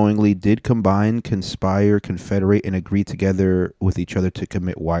willingly and knowingly did combine, conspire, confederate, and agree together with each other to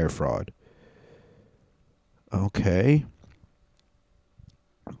commit wire fraud. Okay.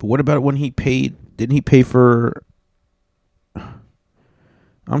 But what about when he paid? Didn't he pay for...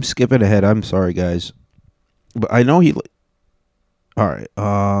 I'm skipping ahead. I'm sorry, guys. But I know he... All right.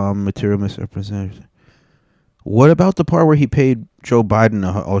 Material misrepresentation. What about the part where he paid Joe Biden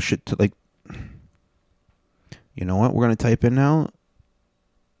all shit to, like... You know what? We're going to type in now.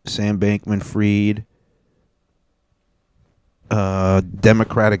 Sam Bankman-Fried.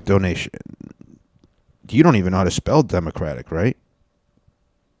 Democratic donation. You don't even know how to spell Democratic, right?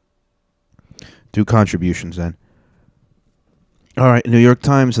 Do contributions then. All right, New York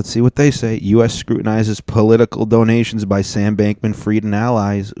Times, let's see what they say. U.S. scrutinizes political donations by Sam Bankman-Fried and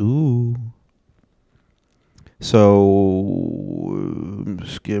allies. Ooh. So, I'm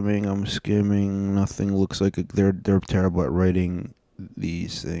skimming. Nothing looks like they're terrible at writing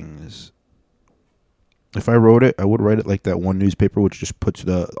these things. If I wrote it, I would write it like that one newspaper, which just puts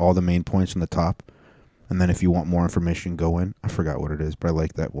all the main points on the top. And then if you want more information, go in. I forgot what it is, but I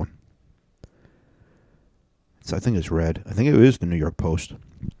like that one. So I think it's red. I think it is the New York Post.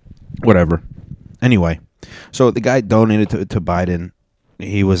 Whatever. Anyway, so the guy donated to Biden.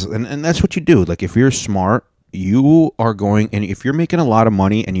 He was, and that's what you do. Like, if you're smart, you are going, and if you're making a lot of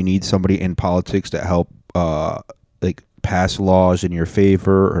money and you need somebody in politics to help, like, pass laws in your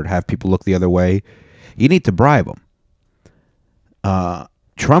favor or have people look the other way, you need to bribe them.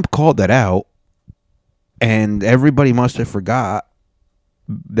 Trump called that out, and everybody must have forgot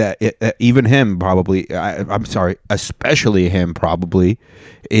that even him probably, I'm sorry, especially him probably,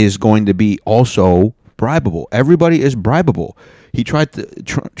 is going to be also bribable. Everybody is bribable.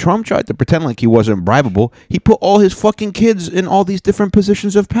 Trump tried to pretend like he wasn't bribable. He put all his fucking kids in all these different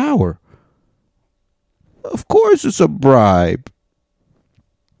positions of power. Of course it's a bribe.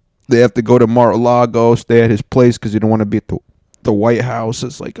 They have to go to Mar-a-Lago, stay at his place because they don't want to be at the White House.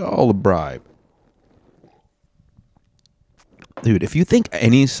 It's like all a bribe. Dude, if you think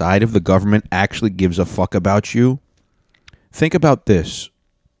any side of the government actually gives a fuck about you, think about this.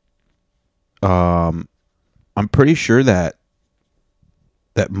 I'm pretty sure that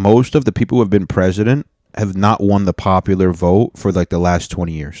most of the people who have been president have not won the popular vote for like the last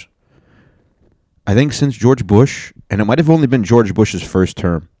 20 years. I think since George Bush, and it might have only been George Bush's first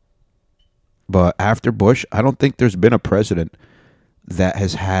term, but after Bush, I don't think there's been a president that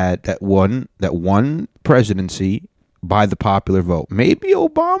has had that won presidency by the popular vote. Maybe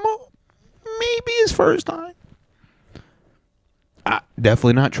Obama, maybe his first time.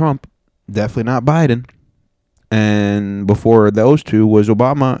 Definitely not Trump, definitely not Biden. And before those two was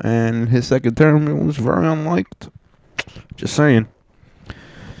Obama, and his second term, it was very unliked. Just saying.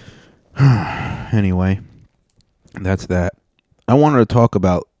 Anyway, that's that. I wanted to talk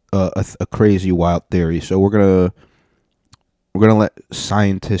about a crazy, wild theory. So we're gonna let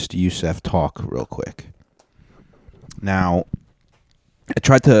scientist Yusef talk real quick. Now, I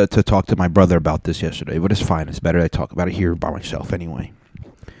tried to talk to my brother about this yesterday, but it's fine. It's better I talk about it here by myself anyway.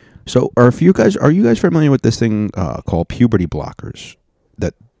 So, are you guys familiar with this thing called puberty blockers?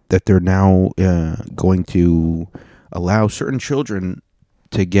 That they're now going to allow certain children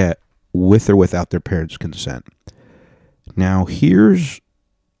to get with or without their parents' consent. Now, here's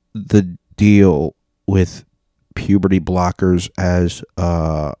the deal with puberty blockers as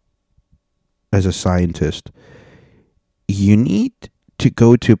a scientist. You need to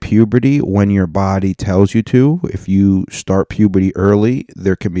go to puberty when your body tells you to. If you start puberty early,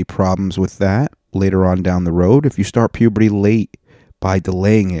 there can be problems with that later on down the road. If you start puberty late by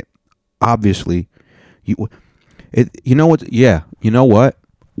delaying it, obviously, you know what? Yeah, you know what?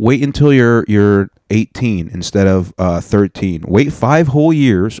 Wait until you're 18 instead of 13. Wait 5 whole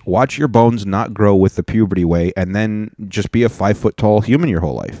years. Watch your bones not grow with the puberty way, and then just be a 5 foot tall human your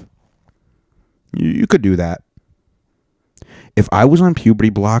whole life. You could do that. If I was on puberty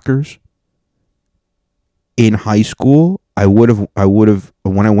blockers in high school, I would have,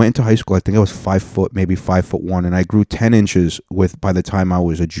 when I went into high school, I think I was 5 foot, maybe 5'1", and I grew 10 inches by the time I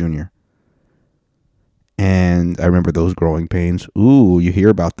was a junior. And I remember those growing pains. Ooh, you hear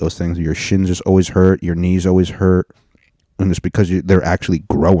about those things. Your shins just always hurt. Your knees always hurt. And it's because they're actually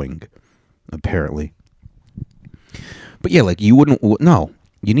growing, apparently. But yeah, like you wouldn't, no.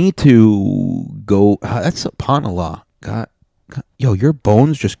 You need to go, that's upon Allah. God, yo, your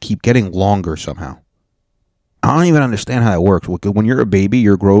bones just keep getting longer somehow. I don't even understand how that works. When you're a baby,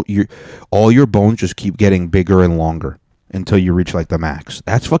 all your bones just keep getting bigger and longer until you reach like the max.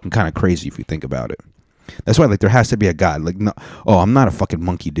 That's fucking kind of crazy if you think about it. That's why like there has to be a God. Like, no, I'm not a fucking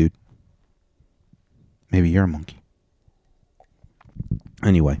monkey, dude. Maybe you're a monkey.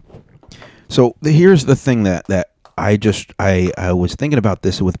 Anyway, so here's the thing that I was thinking about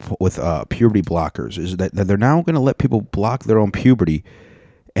this with puberty blockers is that they're now going to let people block their own puberty,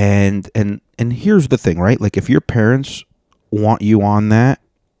 and here's the thing, right? Like if your parents want you on that,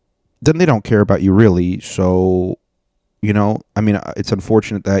 then they don't care about you really. So, you know, I mean, it's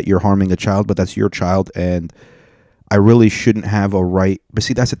unfortunate that you're harming a child, but that's your child, and I really shouldn't have a right. But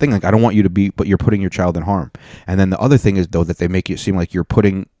see, that's the thing. Like I don't want you to be, but you're putting your child in harm. And then the other thing is though that they make it seem like you're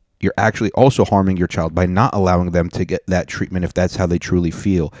actually also harming your child by not allowing them to get that treatment if that's how they truly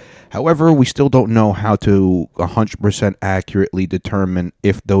feel. However, we still don't know how to 100% accurately determine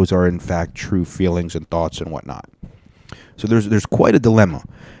if those are in fact true feelings and thoughts and whatnot. So there's quite a dilemma.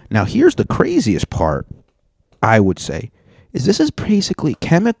 Now, here's the craziest part, I would say, is this is basically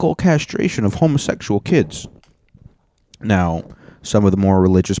chemical castration of homosexual kids. Now, some of the more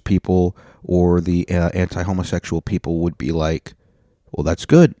religious people or the anti-homosexual people would be like, well, that's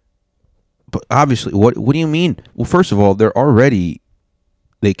good. But obviously, what do you mean? Well, first of all, they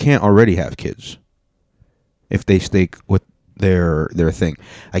can't already have kids if they stay with their thing.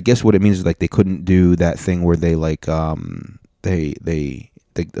 I guess what it means is like they couldn't do that thing where they like they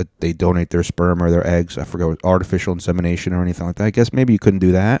they donate their sperm or their eggs. I forget, artificial insemination or anything like that. I guess maybe you couldn't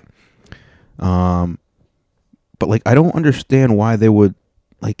do that. But like, I don't understand why they would,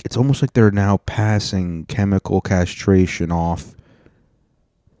 like, it's almost like they're now passing chemical castration off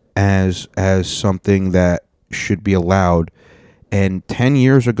as something that should be allowed. And 10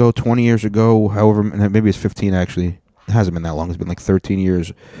 years ago, 20 years ago, however, maybe it's 15 actually. It hasn't been that long. It's been like 13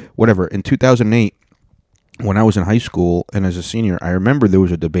 years, whatever. In 2008, when I was in high school and as a senior, I remember there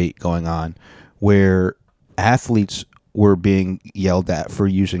was a debate going on where athletes were being yelled at for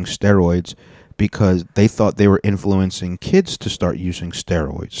using steroids because they thought they were influencing kids to start using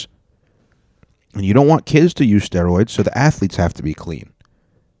steroids. And you don't want kids to use steroids, so the athletes have to be clean.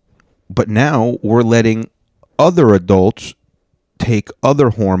 But now we're letting other adults take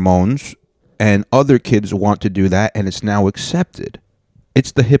other hormones, and other kids want to do that, and it's now accepted.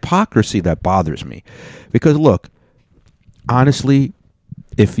 It's the hypocrisy that bothers me. Because look, honestly,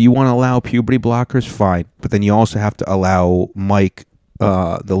 if you want to allow puberty blockers, fine. But then you also have to allow Mike,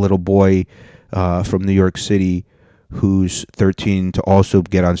 the little boy from New York City who's 13, to also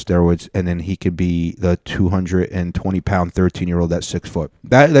get on steroids, and then he could be the 220-pound 13-year-old that's 6 foot.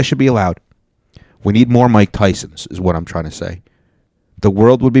 That should be allowed. We need more Mike Tysons, is what I'm trying to say. The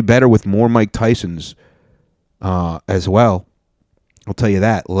world would be better with more Mike Tysons as well. I'll tell you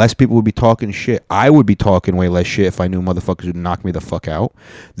that. Less people would be talking shit. I would be talking way less shit if I knew motherfuckers would knock me the fuck out.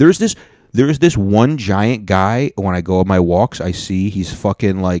 There's this one giant guy, when I go on my walks, I see he's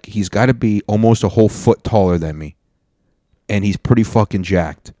fucking like, he's got to be almost a whole foot taller than me. And he's pretty fucking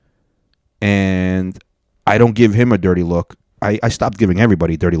jacked. And I don't give him a dirty look. I stopped giving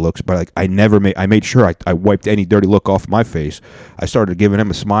everybody dirty looks, but like I made sure I wiped any dirty look off my face. I started giving him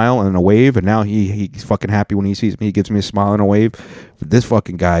a smile and a wave, and now he's fucking happy when he sees me. He gives me a smile and a wave. But this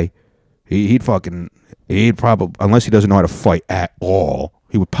fucking guy, he'd probably, unless he doesn't know how to fight at all,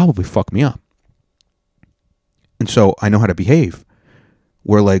 he would probably fuck me up. And so I know how to behave.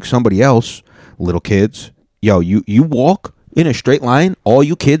 Where like somebody else, little kids, yo, you walk in a straight line, all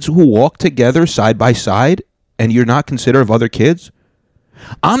you kids who walk together side by side, and you're not considerate of other kids,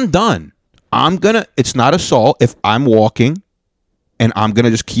 I'm done. It's not assault if I'm walking and I'm going to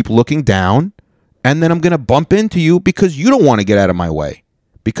just keep looking down, and then I'm going to bump into you because you don't want to get out of my way,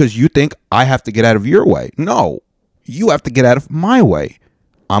 because you think I have to get out of your way. No, you have to get out of my way.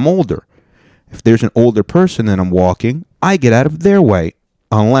 I'm older. If there's an older person and I'm walking, I get out of their way,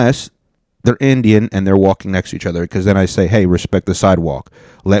 unless they're Indian and they're walking next to each other, because then I say, hey, respect the sidewalk.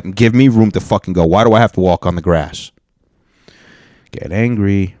 Give me room to fucking go. Why do I have to walk on the grass? Get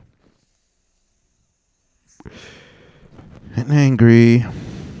angry.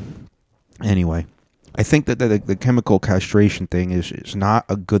 Anyway, I think that the chemical castration thing is not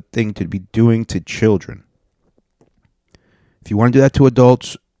a good thing to be doing to children. If you want to do that to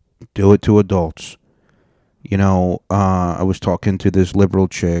adults, do it to adults. You know, I was talking to this liberal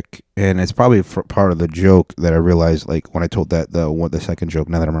chick, and it's probably part of the joke that I realized, like, when I told the second joke,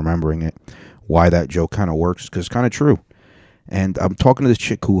 now that I'm remembering it, why that joke kind of works, because it's kind of true. And I'm talking to this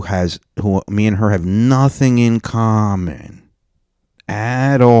chick who me and her have nothing in common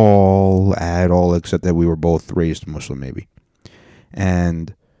at all, except that we were both raised Muslim, maybe.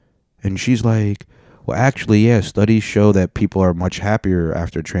 And she's like, well, actually, yeah, studies show that people are much happier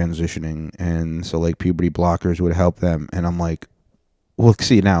after transitioning, and so, like, puberty blockers would help them. And I'm like, well,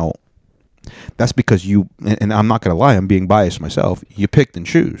 see, now, that's because and I'm not going to lie, I'm being biased myself, you picked and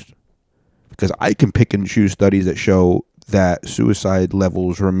choose. Because I can pick and choose studies that show that suicide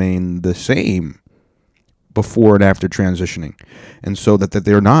levels remain the same before and after transitioning. And so that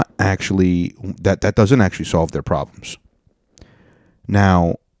they're not actually, that doesn't actually solve their problems.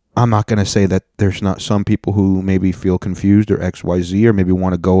 Now, I'm not going to say that there's not some people who maybe feel confused or XYZ, or maybe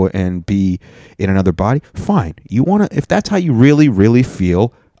want to go and be in another body. Fine. You want to, if that's how you really, really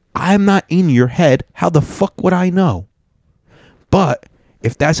feel, I'm not in your head. How the fuck would I know? But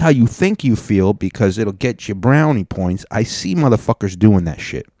if that's how you think you feel because it'll get you brownie points, I see motherfuckers doing that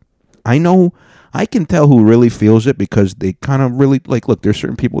shit. I know, I can tell who really feels it because they kind of really, like, look, there's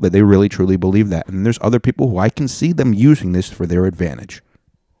certain people that they really truly believe that. And there's other people who I can see them using this for their advantage.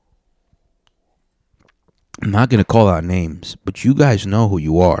 I'm not going to call out names, but you guys know who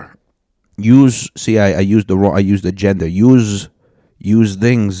you are. I used the gender. Use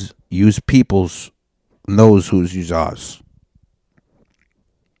things, use peoples, knows who's use us.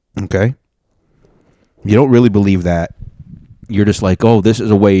 Okay? You don't really believe that. You're just like, oh, this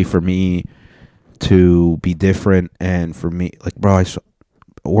is a way for me to be different, and for me, like, bro,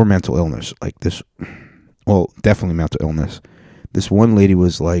 or mental illness, like this, well, definitely mental illness. This one lady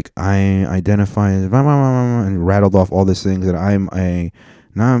was like, I identify as and rattled off all these things, that I'm a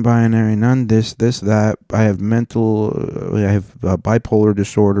non-binary, none this, that. I have bipolar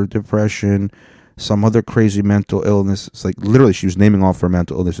disorder, depression, some other crazy mental illness. It's like literally she was naming off her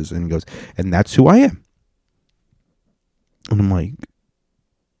mental illnesses, and he goes, and that's who I am. And I'm like,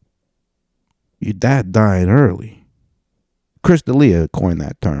 your dad died early. Chris D'Elia coined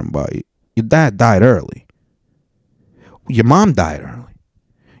that term, but your dad died early. Your mom died early.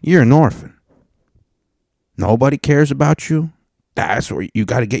 You're an orphan. Nobody cares about you. That's where you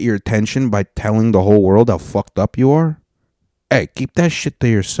got to get your attention by telling the whole world how fucked up you are. Hey, keep that shit to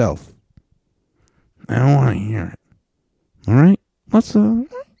yourself. I don't want to hear it. All right? Let's, you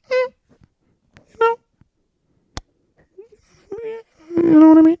know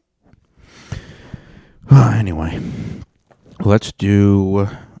what I mean? Anyway, let's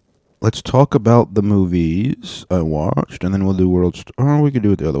talk about the movies I watched, and then we'll do we could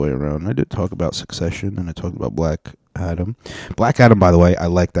do it the other way around. I did talk about Succession, and I talked about Black Adam. Black Adam, by the way, I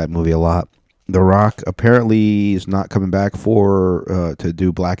like that movie a lot. The Rock apparently is not coming back to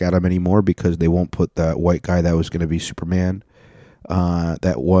do Black Adam anymore because they won't put that white guy that was going to be Superman.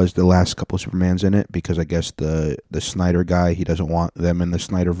 That was the last couple of Supermans in it, because I guess the Snyder guy, he doesn't want them in the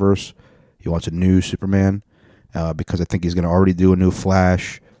Snyderverse. He wants a new Superman, because I think he's going to already do a new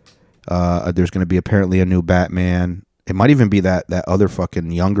Flash. There's going to be apparently a new Batman. It might even be that other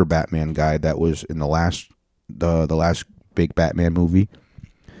fucking younger Batman guy that was in the last big Batman movie.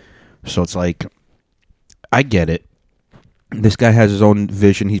 So it's like, I get it. This guy has his own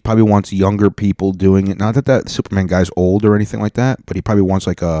vision. He probably wants younger people doing it. Not that Superman guy's old or anything like that, but he probably wants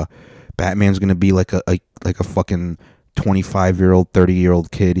like a Batman's going to be like a fucking 25-year-old,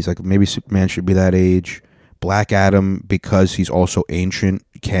 30-year-old kid. He's like, maybe Superman should be that age. Black Adam, because he's also ancient,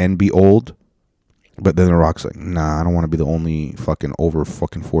 can be old. But then The Rock's like, nah, I don't want to be the only fucking over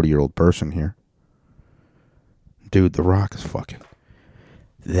fucking 40-year-old person here. Dude, The Rock is fucking...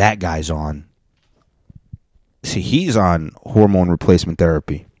 That guy's on... See, he's on hormone replacement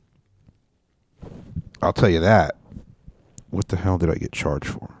therapy. I'll tell you that. What the hell did I get charged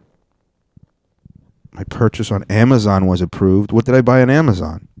for? My purchase on Amazon was approved. What did I buy on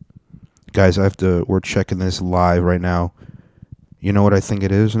Amazon? Guys, we're checking this live right now. You know what I think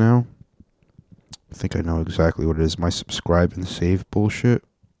it is now? I think I know exactly what it is. My subscribe and save bullshit.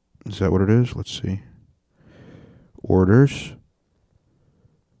 Is that what it is? Let's see. Orders.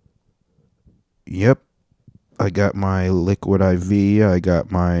 Yep. I got my Liquid IV. I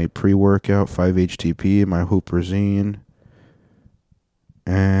got my pre-workout 5-HTP, my Huperzine.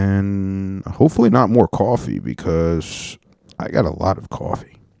 And hopefully not more coffee, because I got a lot of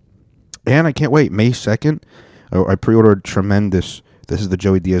coffee. And I can't wait. May 2nd, I pre-ordered Tremendous. This is the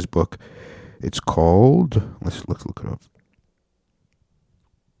Joey Diaz book. It's called... Let's look it up.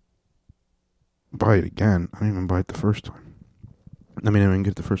 Buy it again. I didn't even buy it the first time. I didn't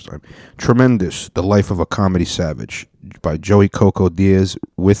get it the first time. Tremendous, The Life of a Comedy Savage by Joey Coco Diaz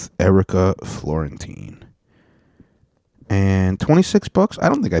with Erica Florentine. And $26? I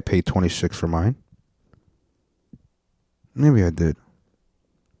don't think I paid $26 for mine. Maybe I did.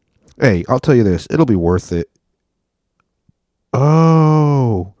 Hey, I'll tell you this. It'll be worth it.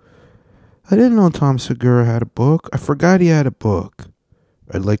 Oh. I didn't know Tom Segura had a book. I forgot he had a book.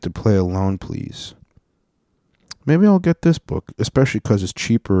 I'd like to play alone, please. Maybe I'll get this book, especially because it's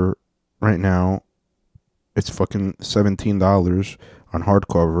cheaper right now. It's fucking $17 on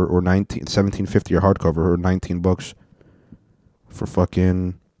hardcover, or $17.50 or hardcover, or $19 for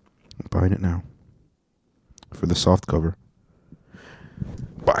fucking... I'm buying it now. For the soft cover.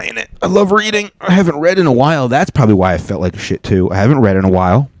 Buying it. I love reading. I haven't read in a while. That's probably why I felt like shit too. I haven't read in a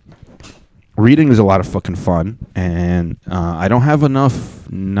while. Reading is a lot of fucking fun, and I don't have enough.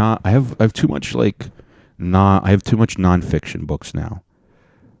 I have too much I have too much nonfiction books now.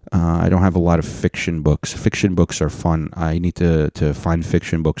 I don't have a lot of fiction books. Fiction books are fun. I need to find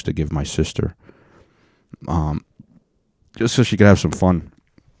fiction books to give my sister, just so she could have some fun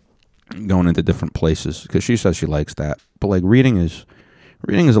going into different places, because she says she likes that. But like reading is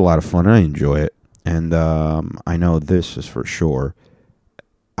a lot of fun. I enjoy it, and I know this is for sure.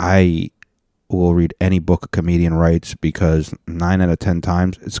 I will read any book a comedian writes, because 9 out of 10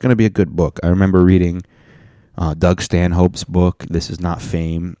 times it's going to be a good book. I remember reading Doug Stanhope's book, This Is Not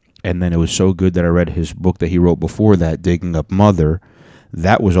Fame, and then it was so good that I read his book that he wrote before that, Digging Up Mother.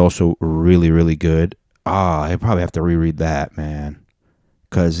 That was also really, really good. I probably have to reread that, man,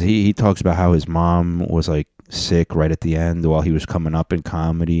 because he talks about how his mom was like sick right at the end while he was coming up in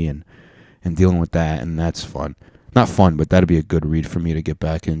comedy and dealing with that, and that's fun. Not fun, but that'd be a good read for me to get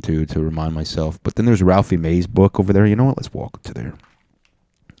back into, to remind myself. But then there's Ralphie May's book over there. You know what? Let's walk to there.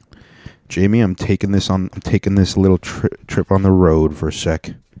 Jamie, I'm taking this little trip on the road for a sec.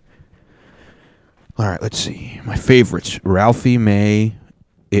 All right, let's see. My favorites. Ralphie May,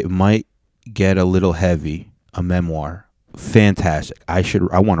 It Might Get a Little Heavy, a memoir. Fantastic. I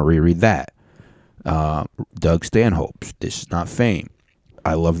want to reread that. Doug Stanhope's This Is Not Fame.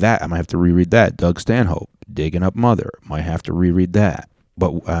 I love that. I might have to reread that. Doug Stanhope, Digging Up Mother. Might have to reread that.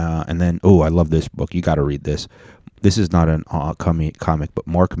 But and then I love this book. You got to read this. This is not an comic, but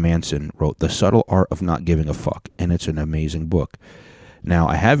Mark Manson wrote The Subtle Art of Not Giving a Fuck, and it's an amazing book. Now,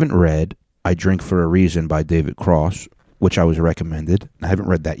 I haven't read I Drink for a Reason by David Cross, which I was recommended. I haven't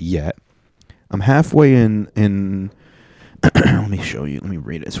read that yet. I'm halfway in let me show you. Let me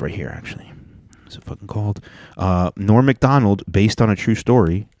read it. It's right here, actually. What's it fucking called? Norm Macdonald, based on a true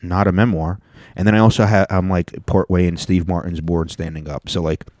story, not a memoir. And then I also I'm like partway in Steve Martin's Born Standing Up. So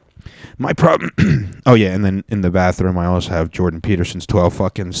like my problem. Oh yeah, and then in the bathroom I also have Jordan Peterson's 12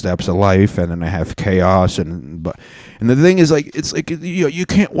 fucking Steps of Life, and then I have Chaos, and the thing is like it's like you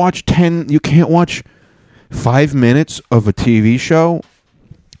can't watch 5 minutes of a TV show,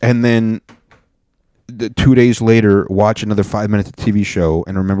 and then 2 days later watch another 5 minutes of TV show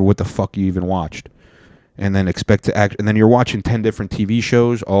and remember what the fuck you even watched, and then expect to act, and then you're watching 10 different TV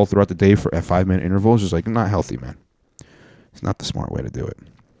shows all throughout the day at 5 minute intervals. It's like not healthy, man. It's not the smart way to do it.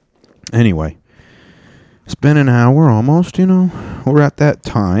 Anyway, it's been an hour almost, we're at that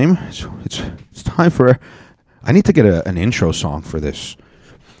time. It's time for, I need to get an intro song for this.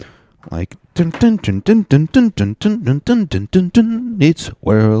 Like, dun, dun, dun, dun, dun, dun, dun, dun, dun, dun, dun, dun, dun. It's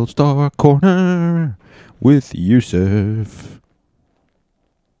World Star Corner with Yusuf.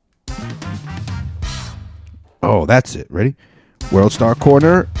 Oh, that's it. Ready? World Star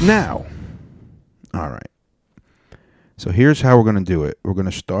Corner now. All right. So here's how we're going to do it. We're going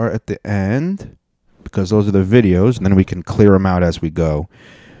to start at the end because those are the videos, and then we can clear them out as we go.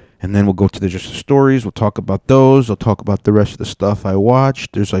 And then we'll go to the just the stories. We'll talk about those. I'll talk about the rest of the stuff I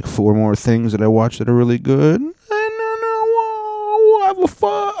watched. There's like 4 more things that I watched that are really good. And we'll have a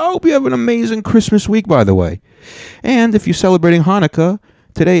fun. I hope you have an amazing Christmas week, by the way. And if you're celebrating Hanukkah,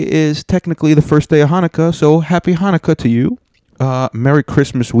 today is technically the first day of Hanukkah, so happy Hanukkah to you. Merry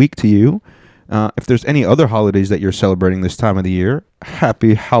Christmas week to you. If there's any other holidays that you're celebrating this time of the year,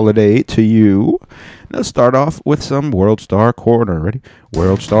 happy holiday to you. Let's start off with some World Star Corner. Ready?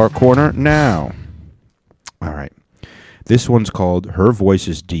 World Star Corner now. All right. This one's called Her Voice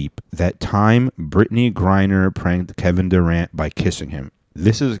is Deep. That time Brittany Griner pranked Kevin Durant by kissing him.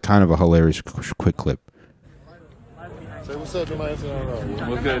 This is kind of a hilarious quick clip. Say what's up to my Instagram.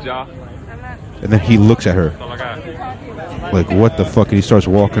 What's good, y'all? And then he looks at her like, what the fuck? And he starts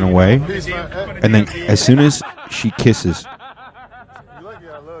walking away. And then as soon as she kisses,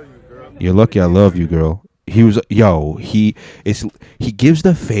 you're lucky I love you, girl. He was, he gives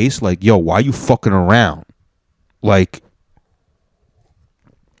the face like, yo, why you fucking around? Like,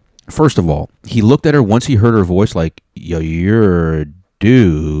 first of all, he looked at her once he heard her voice like, yo, you're a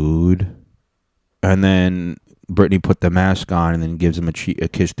dude. And then Brittany put the mask on and then gives him a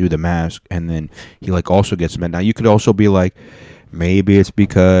kiss through the mask, and then he like also gets mad. Now you could also be like, maybe it's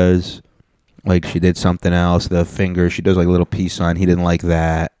because like she did something else. The finger, she does like a little peace sign. He didn't like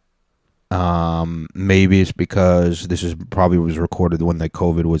that. Maybe it's because this is probably was recorded when like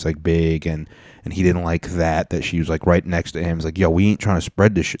COVID was like big, and he didn't like that she was like right next to him. He's like, yo, we ain't trying to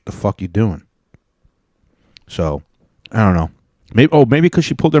spread this shit. The fuck you doing? So I don't know. Maybe because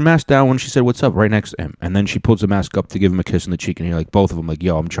she pulled her mask down when she said what's up right next to him, and then she pulls the mask up to give him a kiss on the cheek, and you're like, both of them like,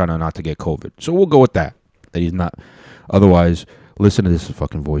 yo, I'm trying not to get COVID. So we'll go with that he's not. Otherwise, listen to this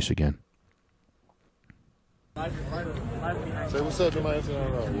fucking voice again. Say what's up to my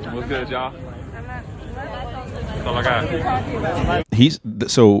Instagram. What's good, y'all? That's all I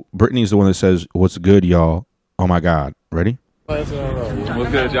got. So Brittany's the one that says, what's good, y'all? Oh my God. Ready? What's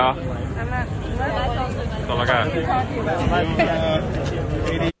good, y'all? That's all I got.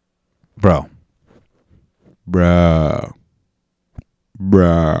 Bro.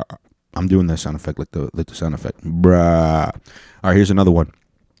 I'm doing that sound effect like the sound effect. Bruh. All right, here's another one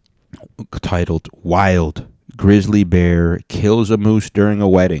titled Wild. Grizzly bear kills a moose during a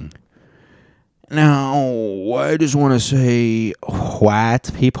wedding. Now, I just want to say, what,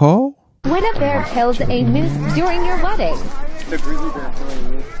 people? When a bear kills a moose during your wedding.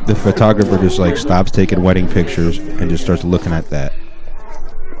 The photographer just like stops taking wedding pictures and just starts looking at that.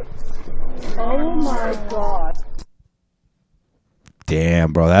 Oh my God.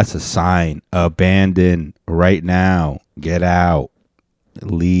 Damn, bro, that's a sign. Abandon right now. Get out.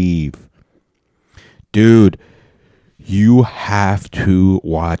 Leave. Dude, you have to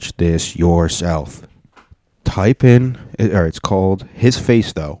watch this yourself. Type in, or it's called His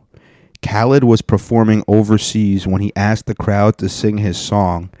Face Though. Khaled was performing overseas when he asked the crowd to sing his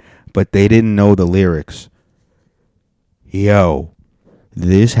song, but they didn't know the lyrics. Yo,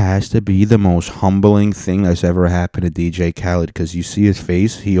 this has to be the most humbling thing that's ever happened to DJ Khaled, because you see his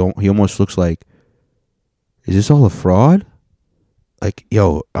face, he almost looks like, is this all a fraud? Like,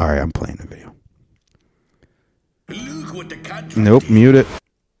 yo, all right, I'm playing the video. Nope, mute it.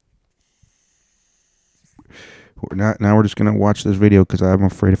 Now we're just going to watch this video because I'm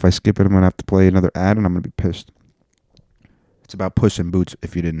afraid if I skip it, I'm going to have to play another ad and I'm going to be pissed. It's about Puss in Boots,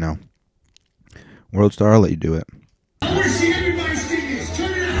 if you didn't know. World Star, I'll let you do it.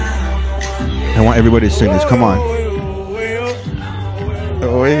 I want everybody to sing this. Come on.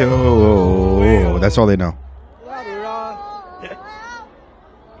 Oh, that's all they know.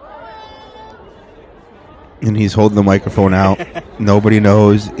 And he's holding the microphone out. Nobody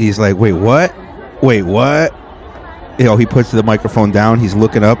knows. He's like, wait, what? Wait, what? Yo, he puts the microphone down. He's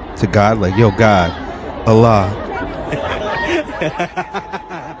looking up to God like, yo, God, Allah.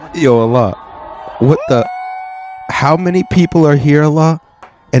 Yo, Allah. What the? How many people are here, Allah?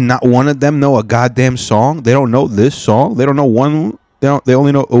 And not one of them know a goddamn song? They don't know this song? They don't know one? They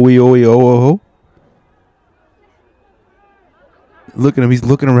only know Oi, Oi, Oh, Oh, Oh. Look at him. He's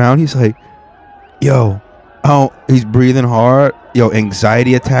looking around. He's like, yo. Oh, he's breathing hard. Yo,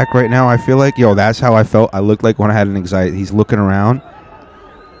 anxiety attack right now, I feel like. Yo, that's how I felt. I looked like when I had an anxiety. He's looking around.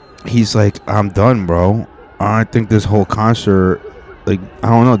 He's like, I'm done, bro. I think this whole concert, like, I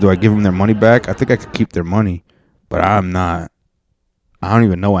don't know. Do I give them their money back? I think I could keep their money. But I'm not. I don't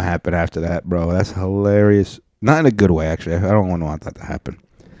even know what happened after that, bro. That's hilarious. Not in a good way, actually. I don't want that to happen.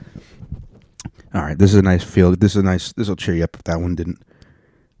 All right, this is a nice feel. This will cheer you up if that one didn't.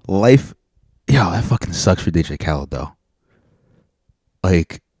 Life. Yo, that fucking sucks for DJ Khaled, though.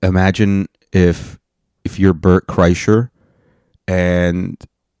 Like, imagine if you're Bert Kreischer and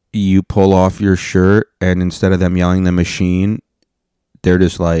you pull off your shirt and instead of them yelling the machine, they're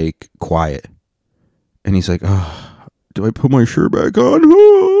just like quiet. And he's like, oh, do I put my shirt back on?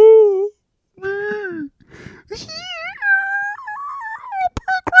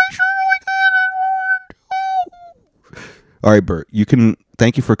 All right, Bert, you can,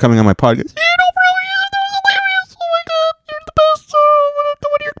 thank you for coming on my podcast.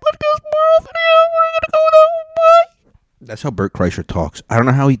 That's how Bert Kreischer talks. I don't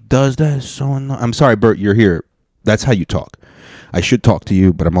know how he does that. It's so annoying. I'm sorry, Bert, you're here. That's how you talk. I should talk to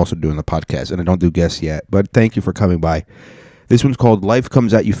you, but I'm also doing the podcast, and I don't do guests yet. But thank you for coming by. This one's called Life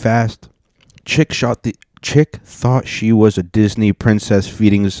Comes at You Fast. Chick thought she was a Disney princess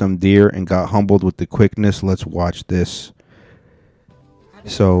feeding some deer and got humbled with the quickness. Let's watch this.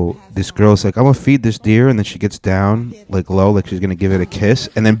 So this girl's like, I'm going to feed this deer, and then she gets down, like low, like she's going to give it a kiss,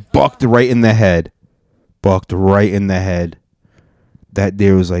 and then bucked right in the head. Bucked right in the head. That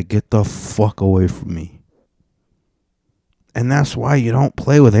deer was like, get the fuck away from me. And that's why you don't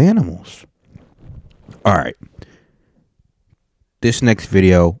play with animals. All right. This next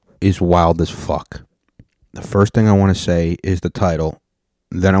video is wild as fuck. The first thing I want to say is the title.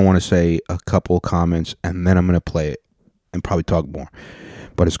 Then I want to say a couple comments, and then I'm going to play it and probably talk more.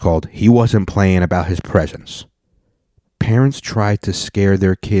 But it's called He Wasn't Playing About His Presents. Parents tried to scare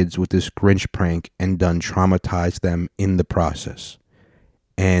their kids with this Grinch prank and done traumatized them in the process.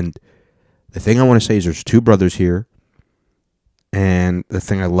 And the thing I want to say is there's two brothers here. And the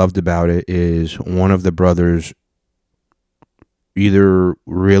thing I loved about it is one of the brothers either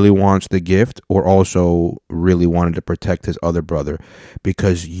really wants the gift or also really wanted to protect his other brother.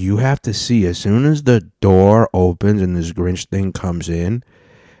 Because you have to see, as soon as the door opens and this Grinch thing comes in,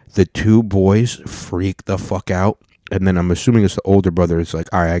 the two boys freak the fuck out. And then I'm assuming it's the older brother. It's like,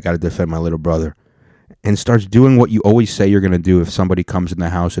 all right, I got to defend my little brother. And starts doing what you always say you're going to do if somebody comes in the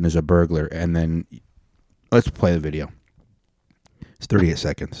house and is a burglar. And then let's play the video. It's 38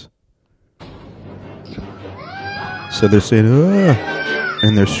 seconds. So they're saying, ah,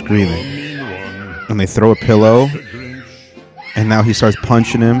 and they're screaming. And they throw a pillow. And now he starts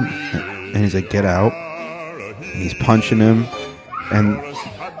punching him. And he's like, get out. And he's punching him. And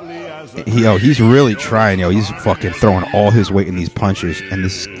he's really trying. He's fucking throwing all his weight in these punches. And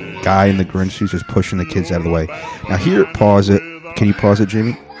this guy in the Grinch suit's just pushing the kids out of the way. Now here, pause it. Can you pause it,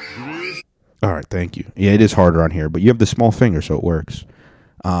 Jamie? All right, thank you. Yeah, it is harder on here, but you have the small finger, so it works.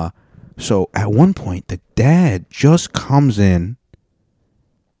 So at one point, the dad just comes in,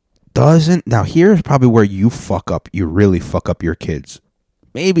 now here's probably where you really fuck up your kids.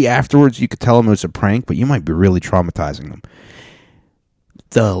 Maybe afterwards you could tell them it was a prank, but you might be really traumatizing them.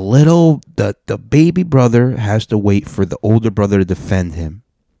 The baby brother has to wait for the older brother to defend him.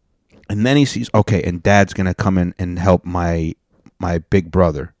 And then he sees, okay, and dad's going to come in and help my big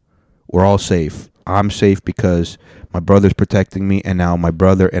brother. we're all safe. I'm safe because my brother's protecting me, and now my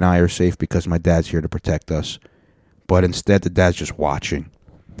brother and I are safe because my dad's here to protect us. But instead, the dad's just watching.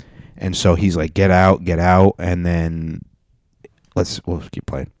 And so he's like, get out, and then we'll keep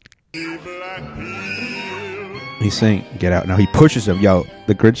playing. He's saying, get out. Now he pushes him. Yo,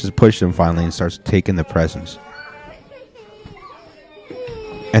 the Grinch has pushed him finally and starts taking the presents.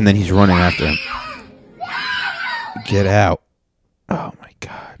 And then he's running after him. Get out. Oh my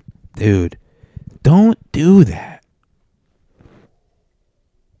God. Dude, don't do that.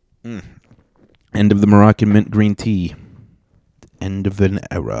 End of the Moroccan mint green tea. End of an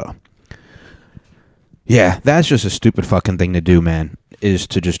era. Yeah, that's just a stupid fucking thing to do, man. Is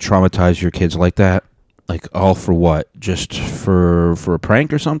to just traumatize your kids like that. Like, all for what? Just for a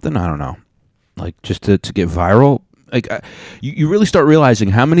prank or something? I don't know. Like, just to get viral? Like, you really start realizing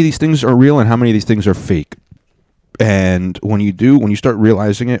how many of these things are real and how many of these things are fake. And when you start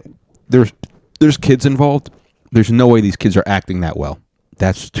realizing it, there's kids involved. There's no way these kids are acting that well.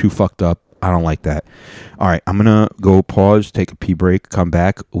 That's too fucked up. I don't like that. All right, I'm going to go pause, take a pee break, come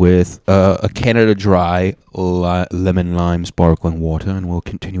back with a Canada Dry lemon lime sparkling water, and we'll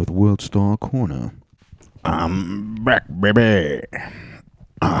continue with World Star Corner. I'm back, baby.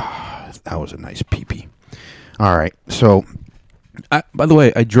 That was a nice pee-pee. All right, so, by the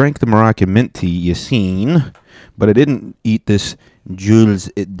way, I drank the Moroccan mint tea, you seen, but I didn't eat this Jules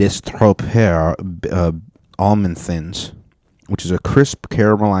Destropere almond thins, which is a crisp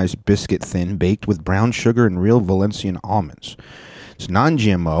caramelized biscuit thin baked with brown sugar and real Valencian almonds. It's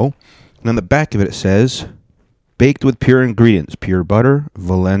non-GMO, and on the back of it says, baked with pure ingredients, pure butter,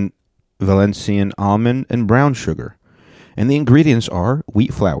 Valencian almond, and brown sugar. And the ingredients are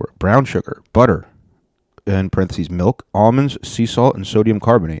wheat flour, brown sugar, butter, in parentheses, milk, almonds, sea salt, and sodium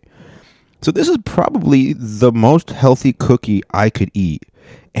carbonate. So this is probably the most healthy cookie I could eat.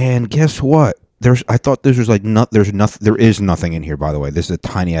 And guess what? I thought this was like there is nothing in here, by the way. This is a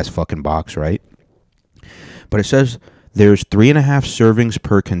tiny ass fucking box, right? But it says there's 3.5 servings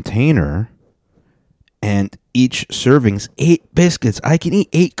per container, and each serving's 8 biscuits. I can eat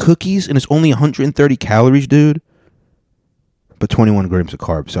 8 cookies, and it's only 130 calories, dude. But 21 grams of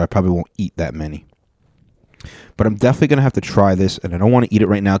carbs, so I probably won't eat that many. But I'm definitely going to have to try this, and I don't want to eat it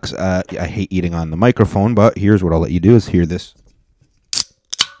right now because I hate eating on the microphone, but here's what I'll let you do is hear this.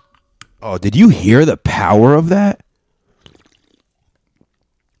 Oh, did you hear the power of that?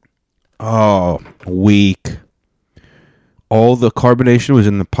 Oh, weak. All the carbonation was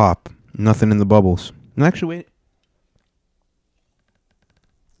in the pop. Nothing in the bubbles. And actually,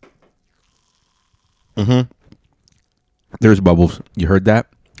 wait. There's bubbles. You heard that?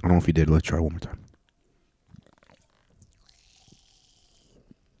 I don't know if you did. Let's try one more time.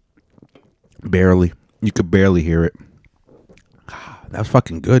 Barely. You could barely hear it. That was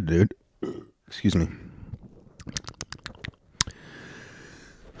fucking good, dude. Excuse me.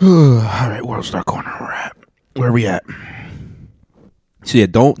 All right, World Star Corner. Where are we at? So yeah,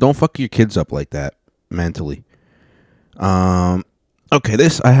 don't fuck your kids up like that mentally. Okay,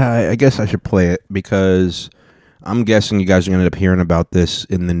 this I guess I should play it because I'm guessing you guys are gonna end up hearing about this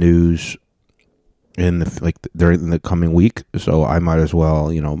in the news during the coming week. So I might as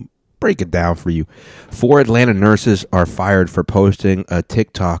well, break it down for you. 4 Atlanta nurses are fired for posting a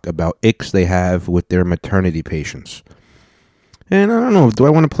TikTok about icks they have with their maternity patients. And I don't know, do I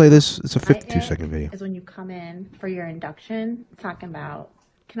want to play this? It's a 52-second video. Is when you come in for your induction, talking about,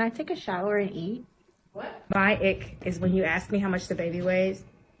 can I take a shower and eat? What? My ick is when you ask me how much the baby weighs,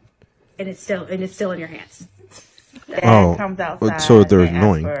 and it's still in your hands. Dad comes outside so they're and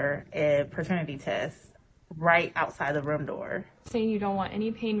annoying. asks for a paternity test right outside the room door. Saying you don't want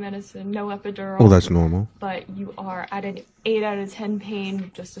any pain medicine, no epidural. Oh, that's normal. But you are at an 8 out of 10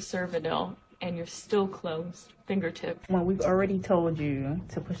 pain just a Cervidil, and you're still closed, fingertip. When we've already told you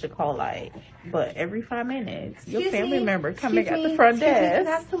to push the call light, but every 5 minutes, your family member coming at the front desk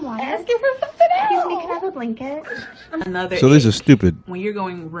asking for something else. Excuse me, can I have a blanket? Another So this is stupid. when you're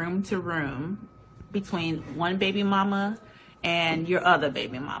going room to room between one baby mama and your other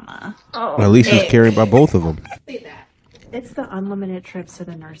baby mama. Well, at least he's caring about both of them. It's the unlimited trips to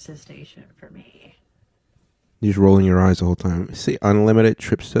the nurse's station for me. You're just rolling your eyes the whole time. See, unlimited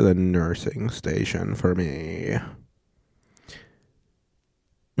trips to the nursing station for me.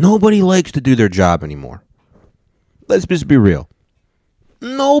 Nobody likes to do their job anymore. Let's just be real.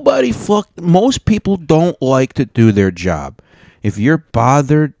 Most people don't like to do their job. If you're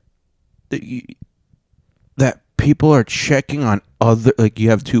bothered that people are checking on other, like you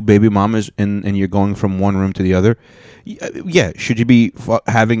have 2 baby mamas and you're going from one room to the other. Yeah, should you be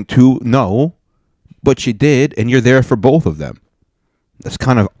having 2? No, but you did, and you're there for both of them. That's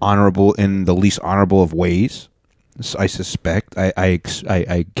kind of honorable in the least honorable of ways. I suspect.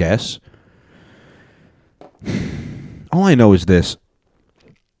 I guess. All I know is this.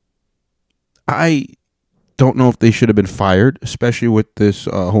 I don't know if they should have been fired, especially with this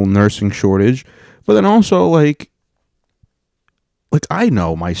whole nursing shortage. But then also, like I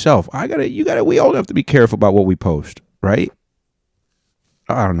know myself. We all have to be careful about what we post, right?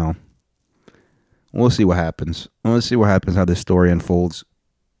 I don't know. We'll see what happens. Let's see what happens, how this story unfolds.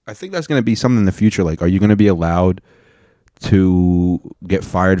 I think that's going to be something in the future. Like, are you going to be allowed to get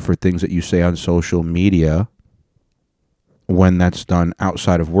fired for things that you say on social media when that's done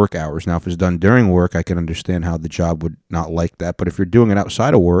outside of work hours? Now, if it's done during work, I can understand how the job would not like that. But if you're doing it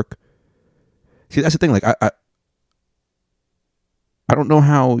outside of work, see, that's the thing. Like, I don't know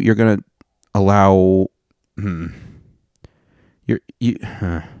how you're going to allow...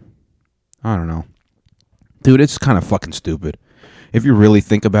 I don't know. Dude, it's kind of fucking stupid. If you really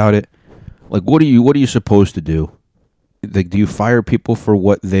think about it, like, what are you supposed to do? Like, do you fire people for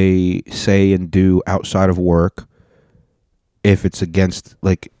what they say and do outside of work? If it's against,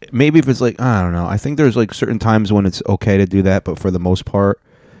 like, maybe if it's like, I don't know. I think there's like certain times when it's okay to do that, but for the most part,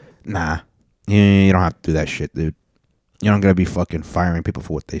 nah. You don't have to do that shit, dude. You're not gonna be fucking firing people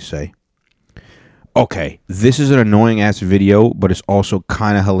for what they say. Okay, this is an annoying ass video, but it's also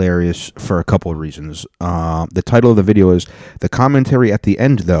kind of hilarious for a couple of reasons. The title of the video is "The Commentary at the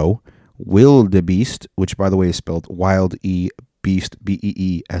End," though. Wildebeest, which by the way is spelled Wild E Beast Beest,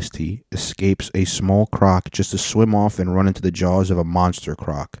 escapes a small croc just to swim off and run into the jaws of a monster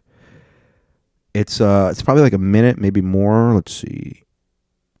croc. It's probably like a minute, maybe more. Let's see.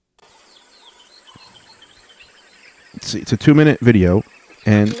 It's a 2-minute video,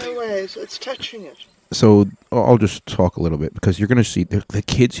 and No way, it's touching it. So I'll just talk a little bit because you're gonna see the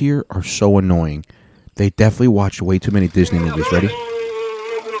kids here are so annoying. They definitely watch way too many Disney movies. Ready?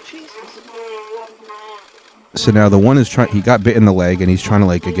 So now the one is trying. He got bit in the leg, and he's trying to,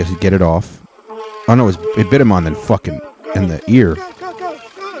 like, I guess, get it off. Oh no, it bit him on the fucking in the ear.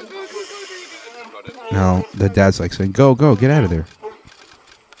 Now the dad's like saying, "Go, get out of there."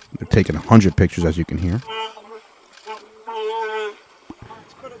 They're taking 100 pictures, as you can hear.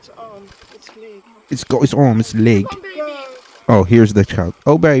 It's got its arm, its leg. Oh, here's the child.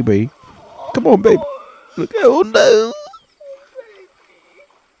 Oh, baby. Come on, baby. Look, oh, no.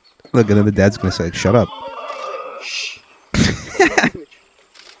 Look, and then the dad's going to say, shut up.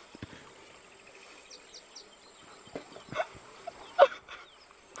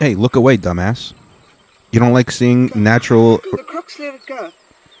 Hey, look away, dumbass. You don't like seeing natural... The croc's let it go.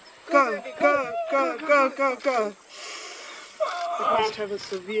 Go. It must have a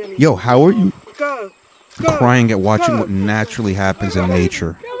severely... Yo, how are you Go. crying at watching what naturally happens in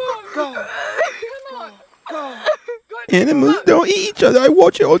nature? Go. Animals don't eat each other. I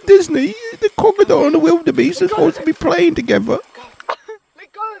watch it on Disney. The crocodile and the wildebeest are supposed to be playing together.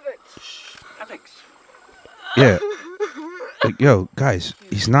 Let go of it. Alex. Yeah. Like, yo, guys,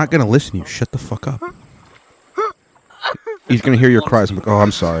 he's not going to listen to you. Shut the fuck up. He's going to hear your cries. I'm like, oh,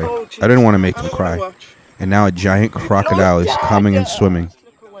 I'm sorry. I didn't want to make him cry. And now a giant crocodile is coming and swimming.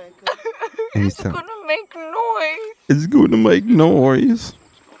 And he's telling, Gonna make noise. it's going to make noise.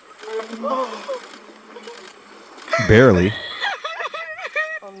 Barely.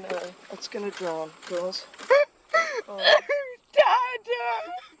 Oh no, it's gonna drown, girls. Dad.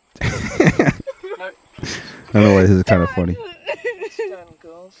 No, I don't know why this is kind of funny. it's done,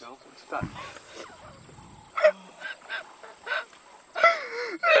 girls. It's done.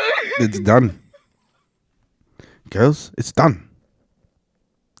 It's done. Girls, it's done.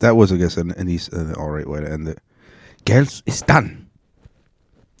 That was, I guess, an alright way to end it. Girls, it's done.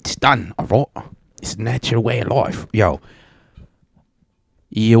 It's done, alright? It's a natural way of life. Yo,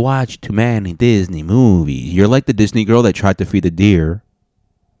 you watch too many Disney movies. You're like the Disney girl that tried to feed the deer,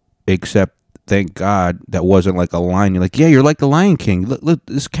 except, thank God, that wasn't like a lion. You're like, yeah, you're like the Lion King. Look,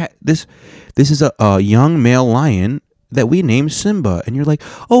 this cat, this is a young male lion that we named Simba, and you're like,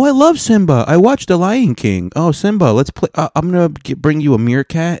 oh, I love Simba. I watched The Lion King. Oh, Simba, let's play. I'm gonna bring you a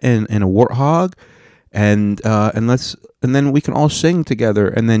meerkat and a warthog, and then we can all sing together.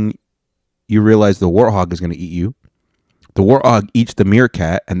 And then you realize the warthog is gonna eat you. The warthog eats the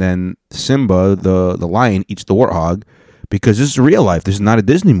meerkat, and then Simba, the lion, eats the warthog, because this is real life. This is not a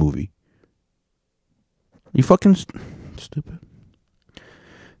Disney movie. You fucking stupid.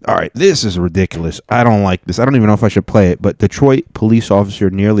 All right, this is ridiculous. I don't like this. I don't even know if I should play it, but Detroit police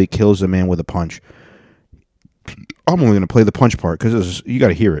officer nearly kills a man with a punch. I'm only going to play the punch part because you got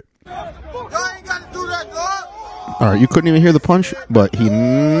to hear it. All right, you couldn't even hear the punch, but he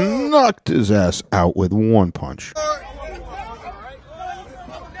knocked his ass out with one punch.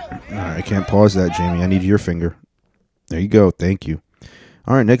 All right, I can't pause that, Jamie. I need your finger. There you go. Thank you.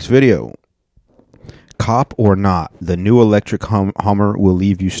 All right, next video. Cop or not, the new electric Hummer will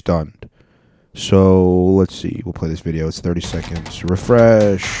leave you stunned. So, let's see. We'll play this video. It's 30 seconds.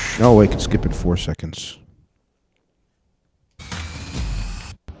 Refresh. Oh, wait, I can skip it 4 seconds.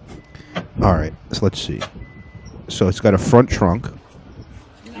 All right, so let's see. So, it's got a front trunk.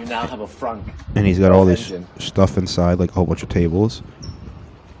 You now have a front. And he's got all this stuff inside, like a whole bunch of tables.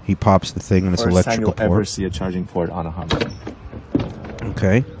 He pops the thing and it's electrical port. First time you'll ever see a charging port on a Hummer.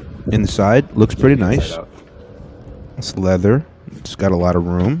 Okay. Inside, looks pretty nice. It's leather. It's got a lot of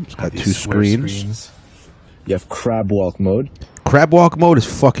room. It's got 2 screens. You have crab walk mode. Crab walk mode is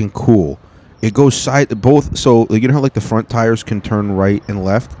fucking cool. It goes side both. So you know how like the front tires can turn right and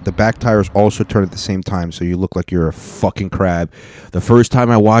left. The back tires also turn at the same time, so you look like you're a fucking crab. The first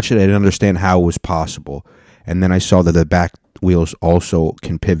time I watched it, I didn't understand how it was possible, and then I saw that the back wheels also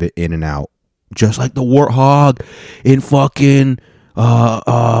can pivot in and out, just like the Warthog in fucking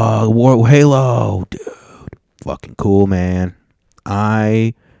Halo, dude. Fucking cool, man.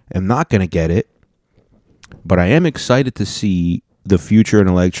 I am not gonna get it, but I am excited to see the future in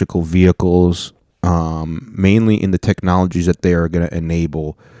electrical vehicles, mainly in the technologies that they are going to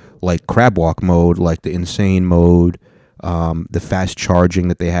enable, like crab walk mode, like the insane mode, the fast charging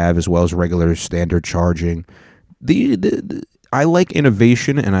that they have, as well as regular standard charging. I like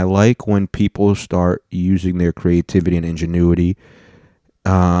innovation, and I like when people start using their creativity and ingenuity,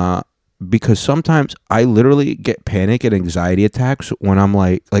 because sometimes I literally get panic and anxiety attacks when I'm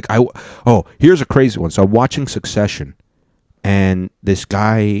here's a crazy one. So I'm watching Succession. And this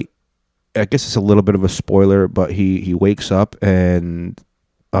guy, I guess it's a little bit of a spoiler, but he wakes up and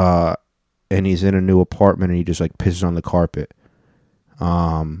he's in a new apartment and he just like pisses on the carpet.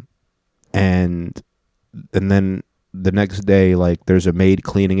 And then the next day, like there's a maid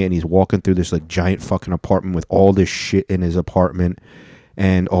cleaning it and he's walking through this like giant fucking apartment with all this shit in his apartment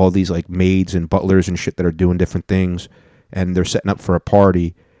and all these like maids and butlers and shit that are doing different things and they're setting up for a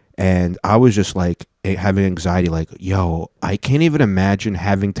party. And I was just like having anxiety, like, yo, I can't even imagine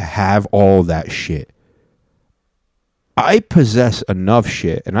having to have all that shit. I possess enough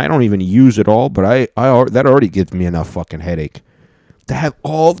shit, and I don't even use it all, but that already gives me enough fucking headache. To have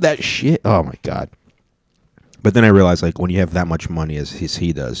all that shit, oh my God. But then I realized, like, when you have that much money as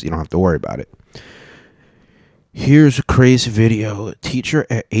he does, you don't have to worry about it. Here's a crazy video. A teacher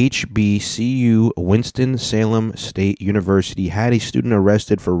at HBCU Winston-Salem State University had a student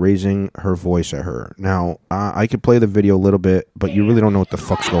arrested for raising her voice at her. Now, I could play the video a little bit, but you really don't know what the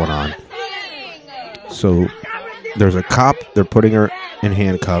fuck's going on. So, there's a cop. They're putting her in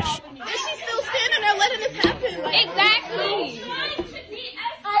handcuffs.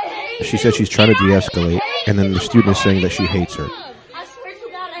 She said she's trying to de-escalate, and then the student is saying that she hates her.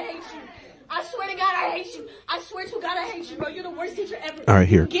 All right,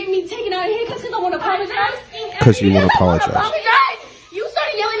 here. Get me taken out of here because I want to apologize. Because you want to apologize. You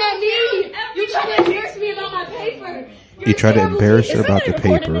started yelling at me. You tried to embarrass me about my paper. You tried to embarrass her about the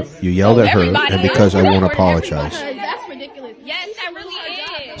paper. You yelled at her, and because I won't apologize. That's ridiculous. Yes, that really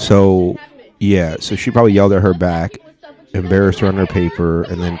is. So, yeah, so she probably yelled at her back, embarrassed her on her paper,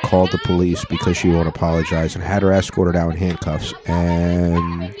 and then called the police because she won't apologize, and had her escorted out in handcuffs.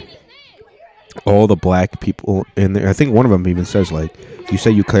 And all the black people in there, I think one of them even says, like, you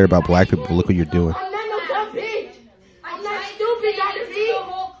say you care about black people, but look what you're doing. I'm not no dumb bitch. I'm not stupid, Dr. V. The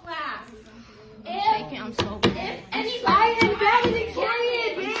whole class. I'm so bad. I am bad as a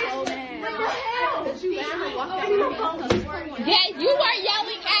carrier, bitch. What the hell? Yeah, you were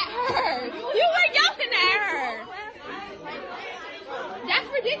yelling at her. You were yelling at her. That's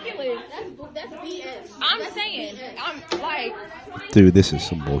ridiculous. That's BS. I'm saying. I'm like... Dude, this is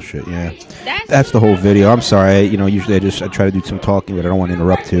some bullshit, yeah. That's the whole video. I'm sorry. Usually I try to do some talking, but I don't want to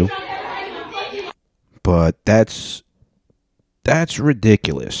interrupt too. But that's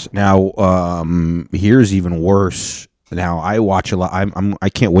ridiculous. Now, here's even worse. Now, I watch a lot. I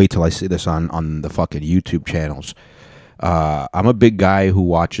can't wait till I see this on the fucking YouTube channels. I'm a big guy who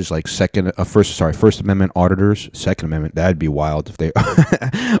watches like First Amendment auditors. Second Amendment, that'd be wild if they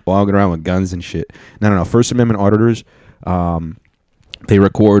walking around with guns and shit. No. First Amendment auditors. They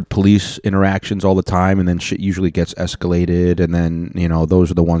record police interactions all the time, and then shit usually gets escalated, and then those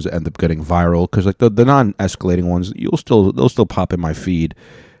are the ones that end up getting viral. Because like the non-escalating ones, they'll still pop in my feed,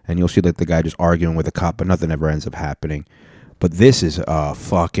 and you'll see like the guy just arguing with a cop, but nothing ever ends up happening. But this is a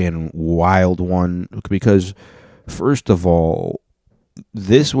fucking wild one because, first of all,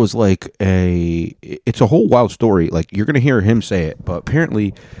 this was like it's a whole wild story. Like you're gonna hear him say it, but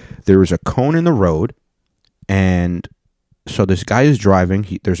apparently there was a cone in the road, and So this guy is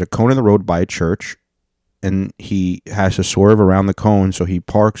driving. There's a cone in the road by a church, and he has to swerve around the cone. So he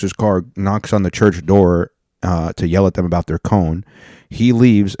parks his car, knocks on the church door to yell at them about their cone. He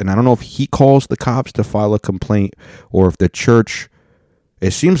leaves, and I don't know if he calls the cops to file a complaint or if the church.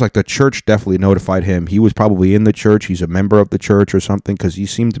 It seems like the church definitely notified him. He was probably in the church. He's a member of the church or something, because he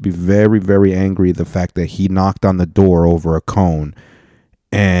seemed to be very, very angry at the fact that he knocked on the door over a cone.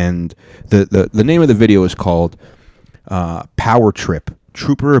 And the name of the video is called Power Trip.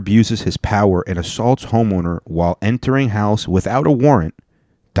 Trooper abuses his power and assaults homeowner while entering house without a warrant. ...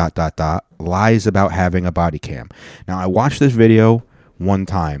 Lies about having a body cam. Now, I watched this video one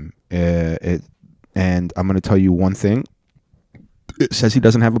time, and I'm going to tell you one thing. It says he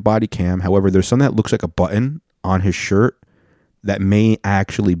doesn't have a body cam. However, there's something that looks like a button on his shirt that may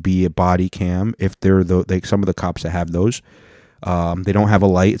actually be a body cam. If they're some of the cops that have those, they don't have a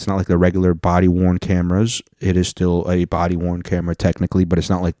light. It's not like the regular body worn cameras. It is still a body worn camera technically, but it's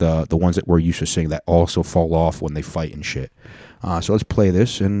not like the ones that we're used to seeing that also fall off when they fight and shit. So let's play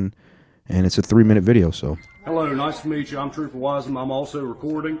this, and it's a 3-minute video. So hello, nice to meet you. I'm Trooper Wiseman. I'm also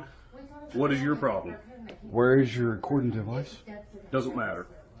recording. What is your problem? Where is your recording device? Doesn't matter.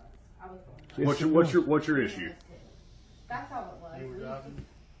 What's your issue?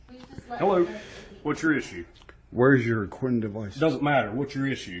 Hello. What's your issue? Where's your recording device? Doesn't matter. What's your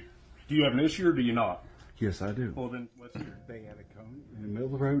issue? Do you have an issue or do you not? Yes, I do. Well, then let's hear it. They had a cone in the middle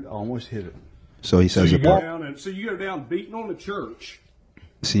of the road. I almost hit it. So he says you go down beating on the church.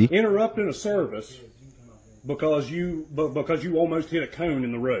 See? Interrupting a service because you almost hit a cone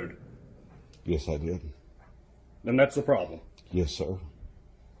in the road. Yes, I did. And that's the problem. Yes, sir.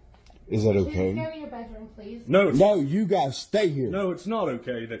 Is that okay? Go to your bedroom, please. No, you guys stay here. No, it's not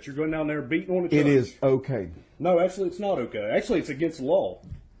okay that you're going down there beating on the church. It is okay. No, actually, it's not okay. Actually, it's against the law.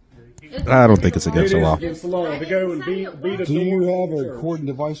 I don't think it's against the law. It is against the law to go and beat a Do you have a recording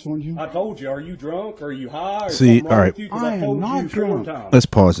device on you? I told you. Are you drunk? Are you high? See, all right. I am not drunk. Let's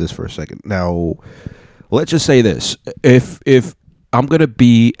pause this for a second. Now, let's just say this. If I'm going to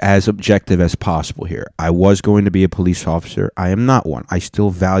be as objective as possible here. I was going to be a police officer. I am not one. I still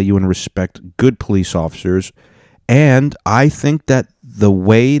value and respect good police officers. And I think that the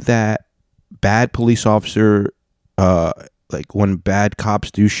way that bad police officer, like when bad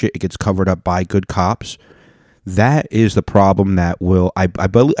cops do shit, it gets covered up by good cops. That is the problem that will, I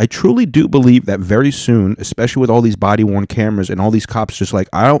truly do believe that very soon, especially with all these body-worn cameras and all these cops just like,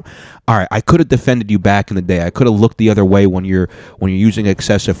 all right, I could have defended you back in the day. I could have looked the other way when you're using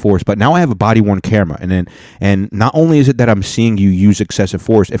excessive force, but now I have a body-worn camera. And not only is it that I'm seeing you use excessive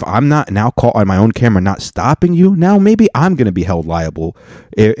force, if I'm not now caught on my own camera not stopping you, now maybe I'm going to be held liable,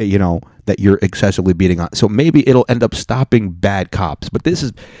 you know, that you're excessively beating on. So maybe it'll end up stopping bad cops. But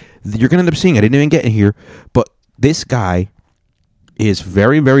you're going to end up seeing it. I didn't even get in here. But this guy is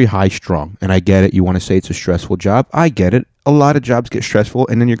very, very high strung. And I get it. You want to say it's a stressful job. I get it. A lot of jobs get stressful.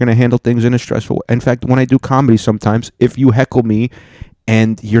 And then you're going to handle things in a stressful way. In fact, when I do comedy sometimes, if you heckle me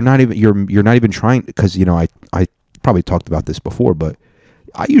and you're not even trying, because, you know, I probably talked about this before, but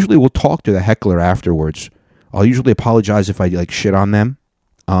I usually will talk to the heckler afterwards. I'll usually apologize if I like shit on them.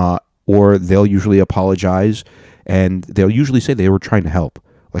 Or they'll usually apologize and they'll usually say they were trying to help.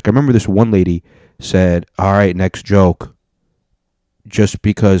 Like I remember this one lady said, all right, next joke. Just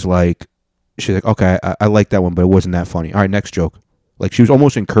because like, she's like, okay, I like that one, but it wasn't that funny. All right, next joke. Like she was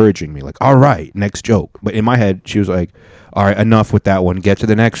almost encouraging me like, all right, next joke. But in my head, she was like, all right, enough with that one. Get to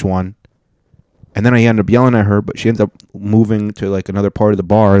the next one. And then I ended up yelling at her, but she ended up moving to like another part of the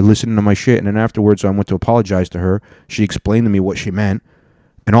bar, listening to my shit. And then afterwards I went to apologize to her. She explained to me what she meant.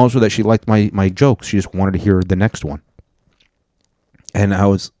 And also that she liked my jokes. She just wanted to hear the next one. And I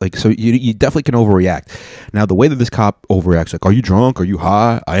was like, so you definitely can overreact. Now, the way that this cop overreacts, like, are you drunk? Are you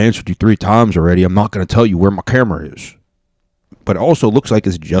high? I answered you 3 times already. I'm not going to tell you where my camera is. But it also looks like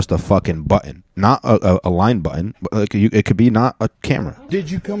it's just a fucking button. Not a line button. But like it could be not a camera.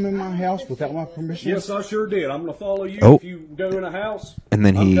 Did you come in my house without my permission? Yes, I sure did. I'm going to follow you if you go in a house. And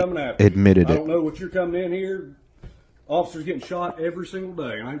then he admitted it. I don't know what you're coming in here. Officers getting shot every single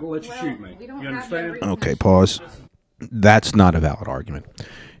day. I ain't going to let you shoot me. You understand? Okay, pause. That's not a valid argument.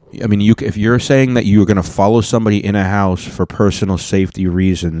 I mean, if you're saying that you're going to follow somebody in a house for personal safety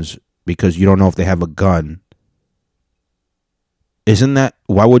reasons because you don't know if they have a gun, isn't that,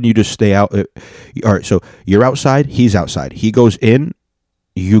 why wouldn't you just stay out? All right, so you're outside, he's outside. He goes in,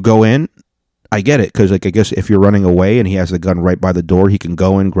 you go in. I get it, because like I guess if you're running away and he has the gun right by the door, he can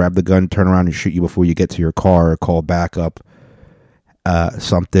go in, grab the gun, turn around and shoot you before you get to your car or call backup,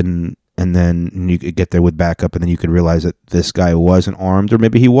 something, and then you could get there with backup, and then you could realize that this guy wasn't armed, or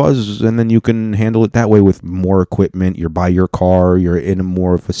maybe he was, and then you can handle it that way with more equipment. You're by your car, you're in a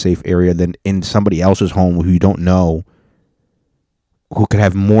more of a safe area than in somebody else's home who you don't know, who could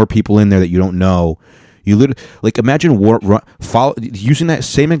have more people in there that you don't know. You literally, like, imagine using that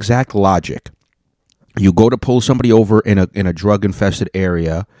same exact logic. You go to pull somebody over in a drug-infested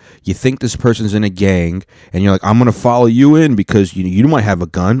area. You think this person's in a gang, and you're like, I'm going to follow you in because you might have a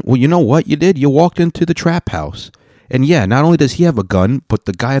gun. Well, you know what you did? You walked into the trap house. And yeah, not only does he have a gun, but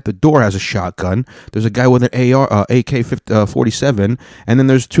the guy at the door has a shotgun. There's a guy with an AK-47, and then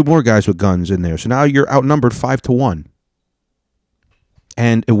there's 2 more guys with guns in there. So now you're outnumbered 5-1.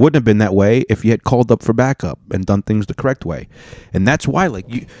 And it wouldn't have been that way if you had called up for backup and done things the correct way. And that's why, like,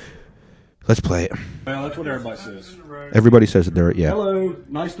 let's play it. Well, that's what everybody says. Everybody says that they're, yeah. Hello,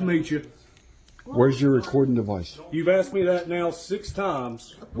 nice to meet you. Where's your recording device? You've asked me that now 6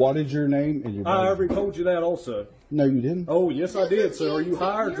 times. What is your name and your I already told you that also. No, you didn't. Oh, yes, I did. So are you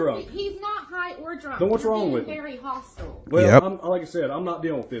high or drunk? He's not high or drunk. Then what's wrong with him? Very hostile. Well, like I said, I'm not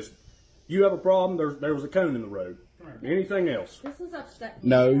dealing with this. You have a problem. There was a cone in the road. Anything else? This is upsetting.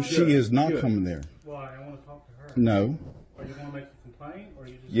 No, she is not coming there. Why? I want to talk to her. No. Are you going to make a complaint? Or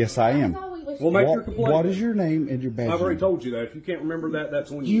you just Yes, I am. Well, make your complaint. What is your name and your badge? I've already told you that. If you can't remember that,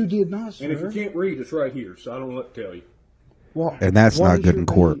 that's on you. You did not, sir. And if you can't read, it's right here. So I don't know what to tell you. And that's not good in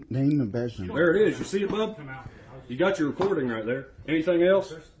court. Name and badge number. There it is. You see it, bub? You got your recording right there. Anything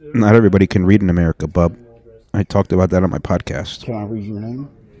else? Not everybody can read in America, bub. I talked about that on my podcast. Can I read your name?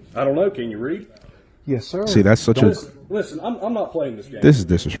 I don't know. Can you read? Yes, sir. See, that's such a... Listen, I'm not playing this game. This is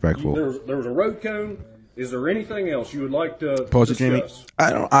disrespectful. There was a road cone. Is there anything else you would like to Pause it, discuss?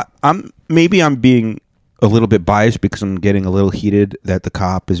 Jamie. I'm being a little bit biased because I'm getting a little heated that the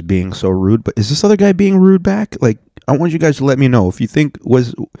cop is being so rude. But is this other guy being rude back? Like, I want you guys to let me know if you think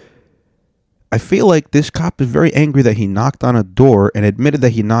I feel like this cop is very angry that he knocked on a door and admitted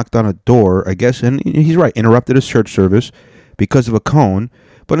that he knocked on a door, I guess, and he's right, interrupted his church service because of a cone.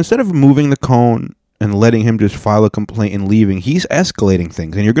 But instead of moving the cone and letting him just file a complaint and leaving, he's escalating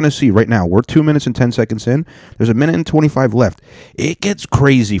things. And you're going to see right now, we're 2 minutes and 10 seconds in. There's 1 minute and 25 left. It gets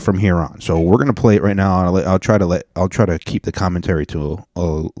crazy from here on. So we're going to play it right now. I'll try to keep the commentary to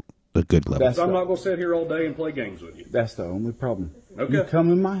a good level. I'm not going to sit here all day and play games with you. That's the only problem. Okay. You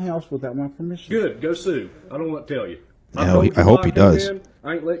come in my house without my permission. Good. Go sue. I don't want to tell you. I hope he does.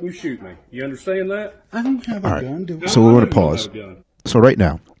 I ain't letting you shoot me. You understand that? I don't have a gun. Do I? So we're going to pause. So right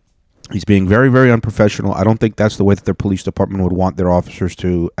now, he's being very, very unprofessional. I don't think that's the way that their police department would want their officers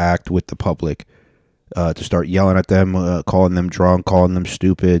to act with the public. To start yelling at them, calling them drunk, calling them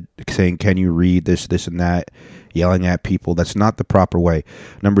stupid, saying, can you read this, this, and that, yelling at people. That's not the proper way.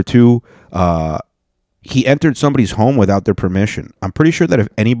 Number 2, he entered somebody's home without their permission. I'm pretty sure that if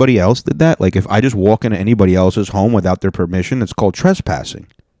anybody else did that, like if I just walk into anybody else's home without their permission, it's called trespassing.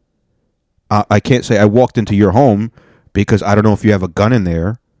 I can't say I walked into your home because I don't know if you have a gun in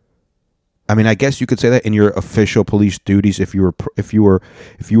there. I mean, I guess you could say that in your official police duties. If you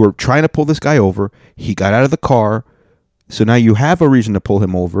were trying to pull this guy over, he got out of the car, so now you have a reason to pull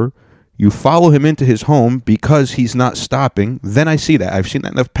him over. You follow him into his home because he's not stopping. Then I see that. I've seen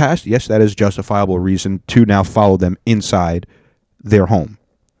that in the past. Yes, that is justifiable reason to now follow them inside their home.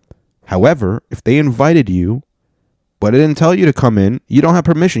 However, if they invited you, but it didn't tell you to come in, you don't have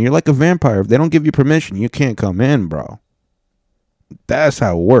permission. You're like a vampire. If they don't give you permission, you can't come in, bro. That's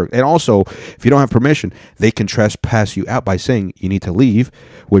how it works. And also, if you don't have permission, they can trespass you out by saying you need to leave,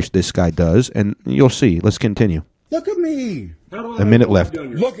 which this guy does, and you'll see. Let's continue. Look at me. A minute left.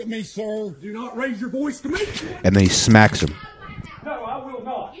 Look at me, sir. Do not raise your voice to me. And then he smacks him. No, I will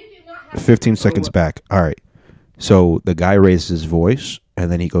not. 15 seconds back. All right. So the guy raises his voice, and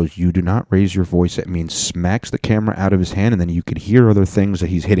then he goes, you do not raise your voice. That means smacks the camera out of his hand, and then you can hear other things that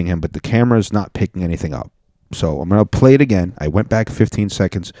he's hitting him, but the camera is not picking anything up. So I'm going to play it again. I went back 15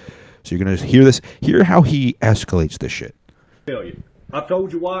 seconds. So you're going to hear this. Hear how he escalates this shit. Tell you. I've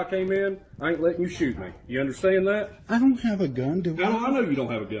told you why I came in. I ain't letting you shoot me. You understand that? I don't have a gun. Do I? How do I know you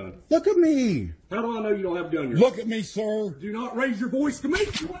don't have a gun? Look at me. How do I know you don't have a gun? Look at me, sir. Do not raise your voice to me.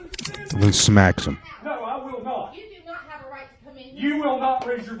 You understand? And then smacks him. No, I will not. You do not have a right to come in. You will not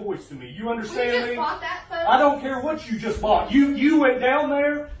raise your voice to me. You understand You just me? bought that phone? I don't care what you just bought. You went down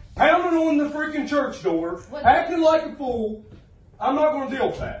there, pounding on the freaking church door, acting like a fool. I'm not going to deal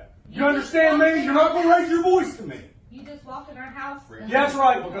with that. You understand me? You're not going to raise your voice to me. You just walked in our house? That's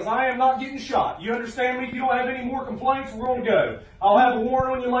right, because I am not getting shot. You understand me? If you don't have any more complaints, we're going to go. I'll have a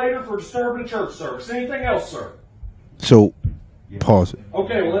warrant on you later for disturbing a church service. Anything else, sir? So, pause it.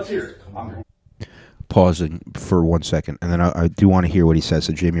 Okay, well, let's hear it. pausing for 1 second, and then I do want to hear what he says.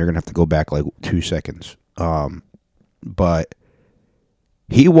 So, Jamie, you're going to have to go back like 2 seconds. But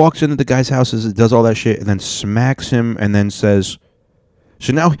he walks into the guy's house, does all that shit, and then smacks him, and then says,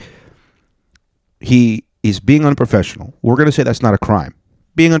 so now he is being unprofessional. We're going to say that's not a crime.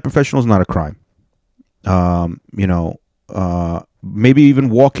 Being unprofessional is not a crime. Maybe even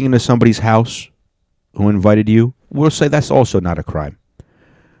walking into somebody's house who invited you, we'll say that's also not a crime.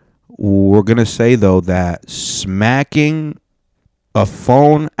 We're going to say, though, that smacking a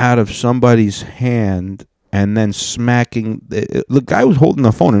phone out of somebody's hand and then smacking... The guy was holding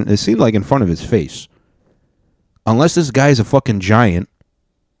the phone, and it seemed like in front of his face. Unless this guy is a fucking giant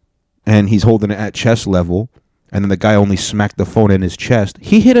and he's holding it at chest level, and then the guy only smacked the phone in his chest,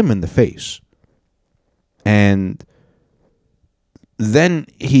 he hit him in the face. And then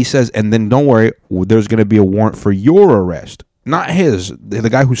he says, and then don't worry, there's going to be a warrant for your arrest. Not his.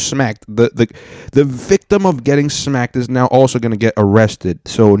 The guy who smacked. The victim of getting smacked is now also going to get arrested.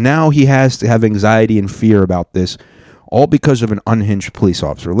 So now he has to have anxiety and fear about this, all because of an unhinged police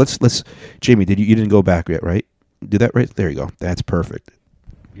officer. Let's Jamie, you didn't go back yet, right? Do that right? There you go. That's perfect.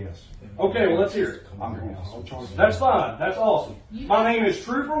 Yes. Okay, well, let's hear it. That's fine. That's awesome. My name is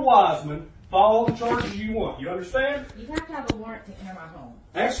Trooper Wiseman. Follow the charges you want. You understand? You have to have a warrant to enter my home.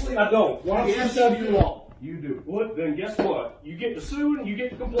 Actually, I don't. Why don't you law? You do. What? Then guess what? You get to sue and you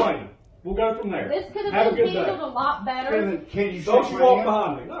get to complain. We'll go from there. This could Have have a been good day. handled a lot better. Can you Don't shake you my walk hand?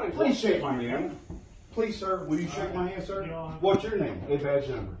 behind me. No, Please shake my hand. Please, sir, will you shake my hand, sir? What's your name? A badge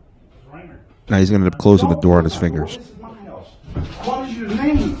number. Now he's going to end up closing the door on his fingers. This is my house. What is your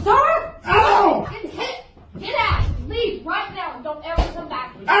name? Sir! Ow! Get out! Leave right now and don't ever come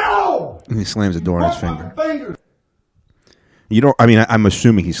back. Ow! And he slams the door on his finger. Finger. I'm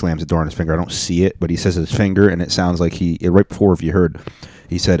assuming he slams the door on his finger. I don't see it, but he says his finger, and it sounds like right before, if you heard,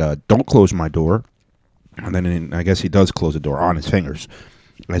 he said, don't close my door. And then I guess he does close the door on his fingers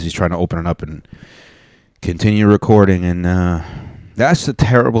as he's trying to open it up and continue recording. And that's the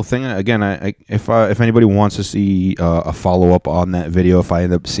terrible thing. Again, if anybody wants to see a follow-up on that video, if I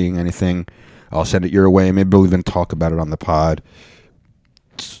end up seeing anything, I'll send it your way. Maybe we'll even talk about it on the pod.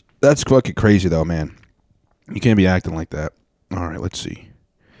 That's fucking crazy, though, man. You can't be acting like that. All right, let's see.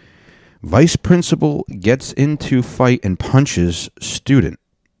 Vice principal gets into fight and punches student.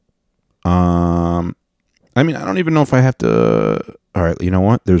 I don't even know if I have to... All right, you know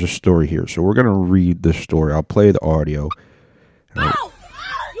what? There's a story here. So we're going to read the story. I'll play the audio.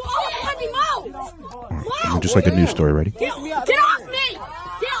 Just like a news story. Ready? Get off me! Get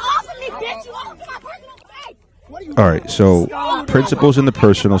off of me, bitch! You off my personal space! All right, so principal's in the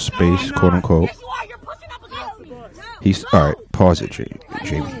personal space, quote unquote. All right, pause it,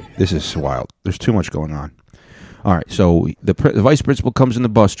 Jamie. This is wild. There's too much going on. All right, so the vice principal comes in the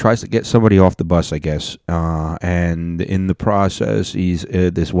bus, tries to get somebody off the bus, I guess, and in the process,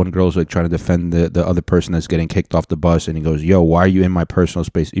 this one girl's like trying to defend the other person that's getting kicked off the bus, and he goes, "Yo, why are you in my personal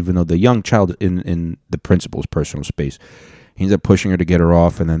space?" Even though the young child in the principal's personal space, he ends up pushing her to get her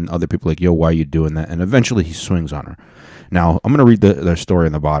off, and then other people are like, "Yo, why are you doing that?" And eventually, he swings on her. Now, I'm gonna read the story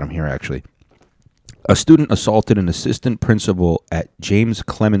in the bottom here, actually. A student assaulted an assistant principal at James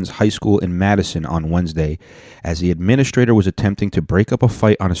Clemens High School in Madison on Wednesday as the administrator was attempting to break up a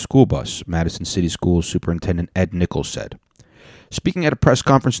fight on a school bus, Madison City Schools Superintendent Ed Nichols said. Speaking at a press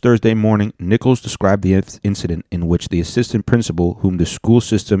conference Thursday morning, Nichols described the incident in which the assistant principal, whom the school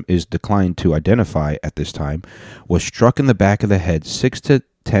system is declined to identify at this time, was struck in the back of the head 6 to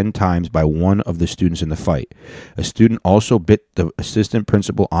 10 times by one of the students in the fight. A student also bit the assistant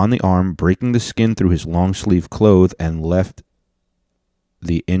principal on the arm, breaking the skin through his long-sleeve clothes and left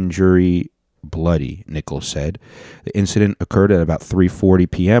the injury bloody, Nichols said. The incident occurred at about 3:40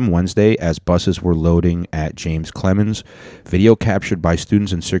 p.m. Wednesday as buses were loading at James Clemens. Video captured by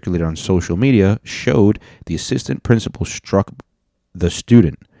students and circulated on social media showed the assistant principal struck the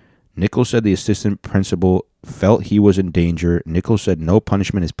student. Nichols said the assistant principal felt he was in danger. Nichols said no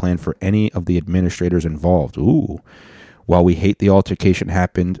punishment is planned for any of the administrators involved. Ooh. While we hate the altercation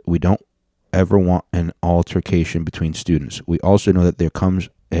happened, we don't ever want an altercation between students. We also know that there comes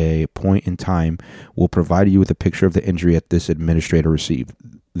a point in time we'll provide you with a picture of the injury that this administrator received,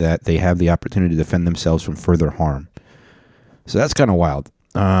 that they have the opportunity to defend themselves from further harm. So that's kind of wild.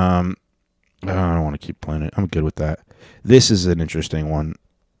 I don't want to keep playing it. I'm good with that. This is an interesting one.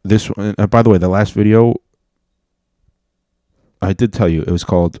 This one, by the way, the last video, I did tell you, it was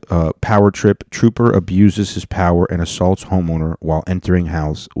called Power Trip. Trooper abuses his power and assaults homeowner while entering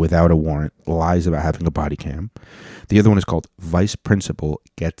house without a warrant. Lies about having a body cam. The other one is called Vice Principal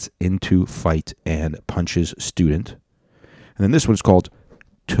Gets into Fight and Punches Student. And then this one's called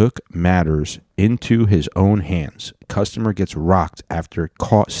took matters into his own hands. Customer gets rocked after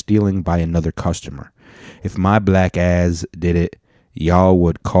caught stealing by another customer. If my black ass did it, y'all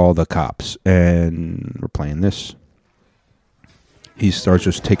would call the cops. And we're playing this. He starts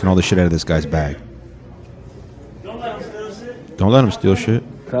just taking all the shit out of this guy's bag. Don't let him steal shit.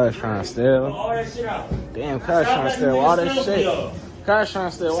 Cuz trying to steal. Damn, cuz trying to steal all this shit. Cuz trying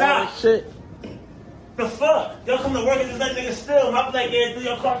to steal all this shit. The fuck? Y'all come to work and just let niggas steal. My black ass through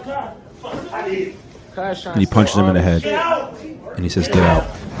your car. Fuck, I did. And he punches him in the head. And he says, get out.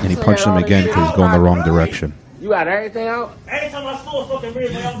 And he punches him again because he's going the wrong direction. You got everything out? Every time I stole a fucking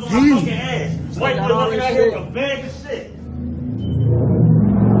red, I was on my fucking ass. White boy walking out here with a bag of shit.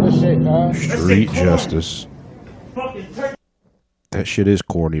 Good shit, Street justice. That shit is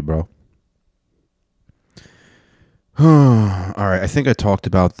corny, bro. All right, I think I talked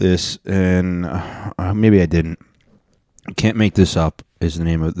about this, and maybe I didn't. Can't Make This Up is the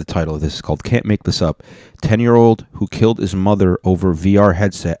name of the title of this. It's called Can't Make This Up. 10-year-old who killed his mother over VR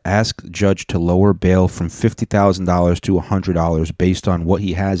headset asked judge to lower bail from $50,000 to $100 based on what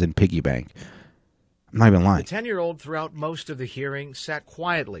he has in piggy bank. I'm not even lying. The 10-year-old throughout most of the hearing sat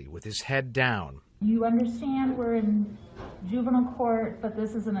quietly with his head down. You understand we're in juvenile court, but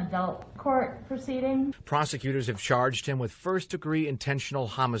this is an adult court proceeding. Prosecutors have charged him with first-degree intentional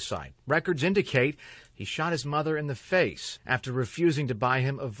homicide. Records indicate he shot his mother in the face after refusing to buy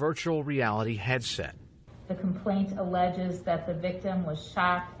him a virtual reality headset. The complaint alleges that the victim was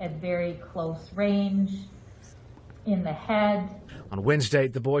shot at very close range in the head. On Wednesday,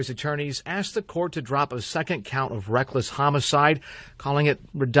 the boy's attorneys asked the court to drop a second count of reckless homicide, calling it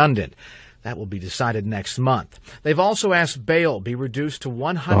redundant. That will be decided next month. They've also asked bail be reduced to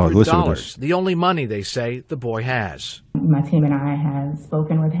 $100, the only money they say the boy has. My team and I have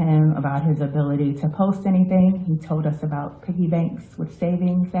spoken with him about his ability to post anything. He told us about piggy banks with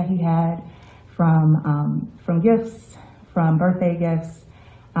savings that he had from gifts, from birthday gifts,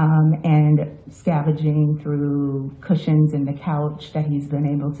 and scavenging through cushions in the couch that he's been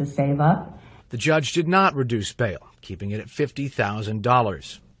able to save up. The judge did not reduce bail, keeping it at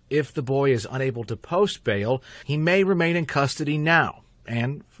 $50,000. If the boy is unable to post bail, he may remain in custody now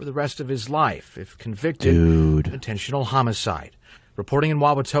and for the rest of his life if convicted of intentional homicide. Reporting in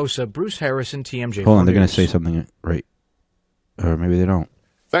Wauwatosa, Bruce Harrison, TMJ. Hold on, they're going to say something right. Or maybe they don't.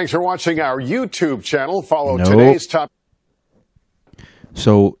 Thanks for watching our YouTube channel. Follow today's top.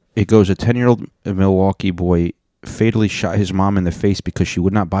 So it goes, a 10-year-old Milwaukee boy fatally shot his mom in the face because she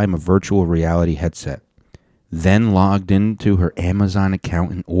would not buy him a virtual reality headset. Then logged into her Amazon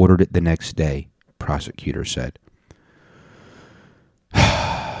account and ordered it the next day, prosecutor said.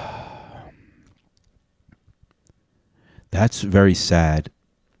 That's very sad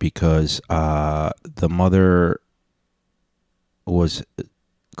because the mother was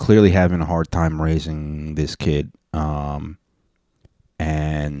clearly having a hard time raising this kid.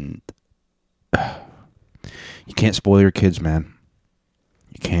 And you can't spoil your kids, man.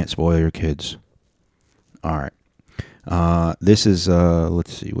 You can't spoil your kids. All right. This is,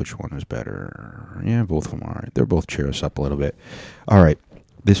 let's see, which one is better? Yeah, both of them are. They're both cheer us up a little bit. All right.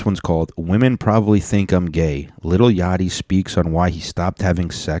 This one's called Women Probably Think I'm Gay. Lil Yachty speaks on why he stopped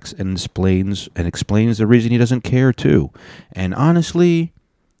having sex and explains the reason he doesn't care too. And honestly,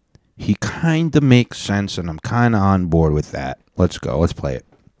 he kind of makes sense, and I'm kind of on board with that. Let's go. Let's play it.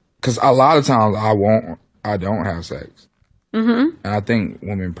 Because a lot of times I don't have sex. Mm-hmm. And I think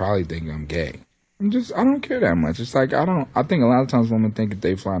women probably think I'm gay. I don't care that much. It's like, I think a lot of times women think if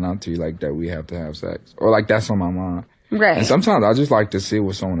they find out to you like that, we have to have sex. Or like that's on my mind. Right. And sometimes I just like to see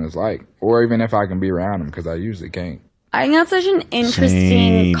what someone is like. Or even if I can be around them, because I usually can't. I think that's such an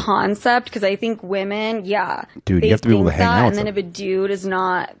interesting concept, because I think women, dude, you have to be able to hang out with and then if a dude is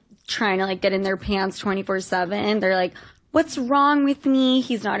not trying to like get in their pants 24/7, they're like, what's wrong with me?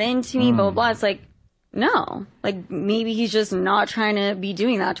 He's not into me, blah, blah, blah. It's like, no, like maybe he's just not trying to be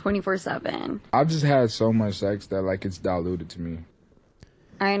doing that 24/7. I've just had so much sex that like it's diluted to me.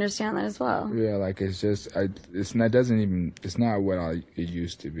 I understand that as well. Yeah, like it's just, it's not what it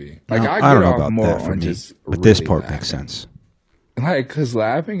used to be. Like No, I don't get know off about more that for on me, just but really this part laughing. makes sense. Like, cause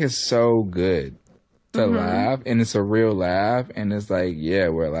laughing is so good to laugh, and it's a real laugh, and it's like, yeah,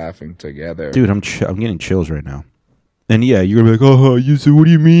 we're laughing together. Dude, I'm getting chills right now. And yeah, you're gonna be like, oh, you said, what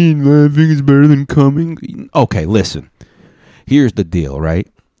do you mean laughing is better than coming? Okay, listen. Here's the deal, right?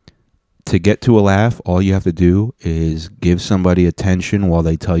 To get to a laugh, all you have to do is give somebody attention while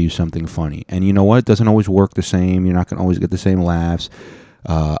they tell you something funny. And you know what? It doesn't always work the same. You're not going to always get the same laughs.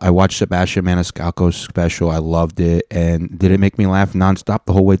 I watched Sebastian Maniscalco's special. I loved it. And did it make me laugh nonstop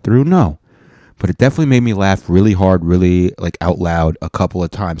the whole way through? No. but it definitely made me laugh really hard, really like out loud a couple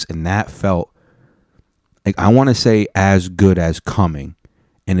of times, and that felt like, I want to say, as good as coming.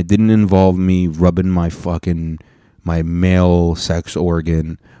 And it didn't involve me rubbing my male sex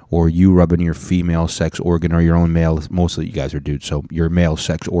organ, or you rubbing your female sex organ, or your own male. Mostly you guys are dudes, so your male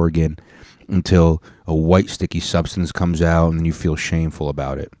sex organ, until a white sticky substance comes out and then you feel shameful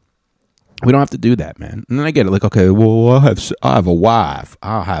about it. We don't have to do that, man. And then I get it, like, okay, well, I have a wife.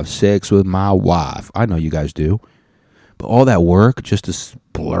 I'll have sex with my wife. I know you guys do. But all that work just to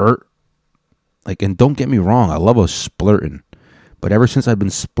splurt, like, and don't get me wrong, I love a splurting. But ever since I've been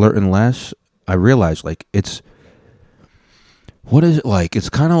splurting less, I realized, like, what is it like? It's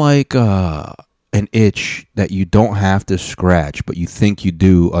kind of like an itch that you don't have to scratch, but you think you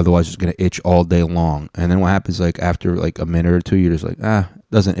do, otherwise it's going to itch all day long. And then what happens, like, after, like, a minute or two, you're just like, it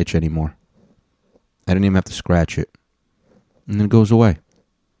doesn't itch anymore. I didn't even have to scratch it. And then it goes away.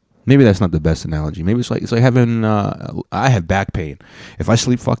 Maybe that's not the best analogy. Maybe it's like having, I have back pain. If I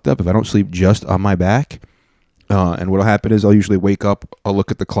sleep fucked up, if I don't sleep just on my back, and what'll happen is I'll usually wake up, I'll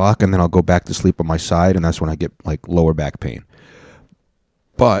look at the clock, and then I'll go back to sleep on my side, and that's when I get, like, lower back pain.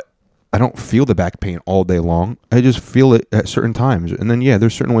 But I don't feel the back pain all day long. I just feel it at certain times. And then, yeah,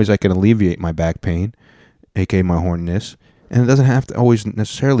 there's certain ways I can alleviate my back pain, aka my horniness, and it doesn't have to always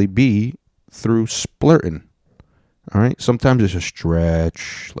necessarily be through splurting. All right? Sometimes it's a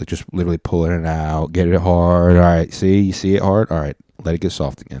stretch, like just literally pulling it out, get it hard. All right, you see it hard? All right, let it get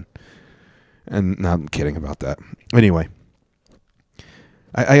soft again. And no, I'm kidding about that. Anyway,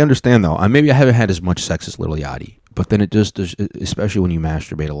 I understand, though. Maybe I haven't had as much sex as Lil Yachty, but then it just, especially when you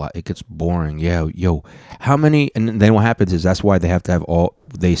masturbate a lot, it gets boring. Yeah, how many, and then what happens is that's why they have to have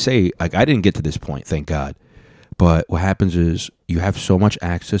they say, like, I didn't get to this point, thank God. But what happens is you have so much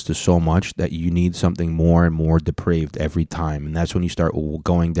access to so much that you need something more and more depraved every time. And that's when you start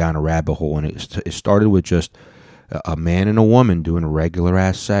going down a rabbit hole. And it started with just a man and a woman doing regular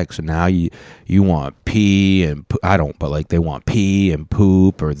ass sex, and now you want pee and I don't, but like they want pee and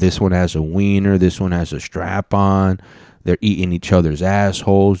poop, or this one has a wiener, this one has a strap on. They're eating each other's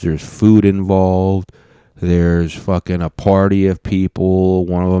assholes. There's food involved. There's fucking a party of people.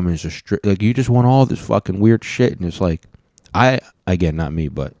 One of them is like, you just want all this fucking weird shit, and it's like, again, not me,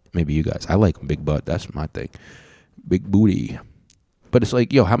 but maybe you guys. I like big butt. That's my thing, big booty. But it's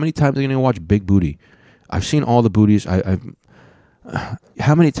like, how many times are you gonna watch Big Booty? I've seen all the booties.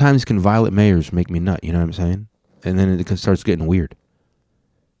 How many times can Violet Mayers make me nut? You know what I'm saying? And then it starts getting weird.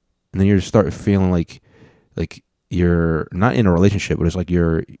 And then you just start feeling like you're not in a relationship, but it's like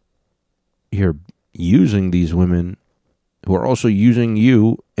you're using these women who are also using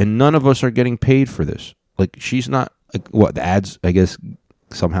you, and none of us are getting paid for this. Like, she's not, like, what, the ads, I guess,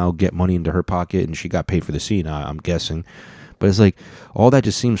 somehow get money into her pocket, and she got paid for the scene, I'm guessing. But it's like, all that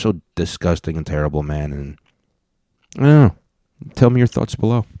just seems so disgusting and terrible, man. And I don't know. Tell me your thoughts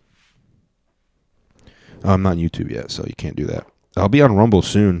below. I'm not on YouTube yet, so you can't do that. I'll be on Rumble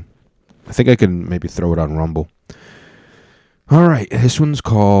soon. I think I can maybe throw it on Rumble. All right, this is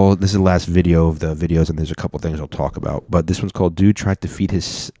the last video of the videos, and there's a couple things I'll talk about. But this one's called Dude Tried to Feed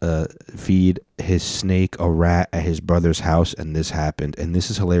his snake a rat at his brother's house, and this happened. And this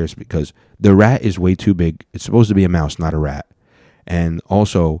is hilarious because the rat is way too big. It's supposed to be a mouse, not a rat. And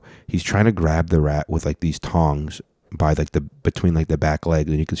also, he's trying to grab the rat with like these tongs by like between like the back legs,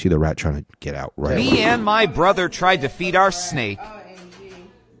 and you can see the rat trying to get out. Right. Me and my brother tried to feed our snake.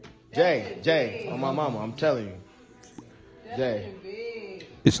 Jay, on my mama, I'm telling you. Jay.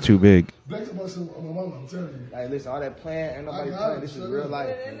 It's too big. Hey, listen, all that playing, ain't nobody playing. This is real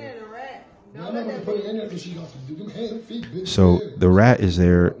life. So the rat is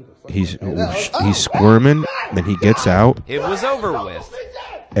there. He's squirming. Then he gets out. It was over with.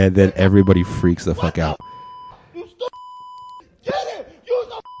 And then everybody freaks the fuck out.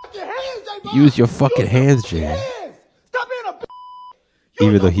 Use your fucking hands, Jay.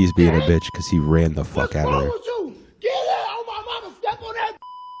 Even though he's being a bitch because he ran the fuck out of there.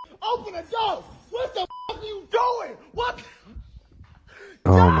 Open the door. What the fuck are you doing? What?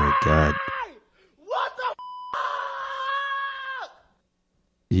 Oh my God. What the fuck?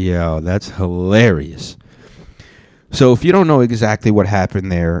 Yo, that's hilarious. So if you don't know exactly what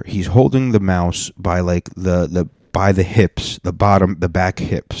happened there, he's holding the mouse by like by the hips, the back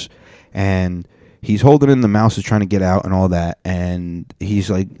hips, and he's holding in. The mouse is trying to get out and all that, and he's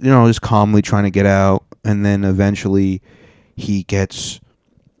like, just calmly trying to get out, and then eventually he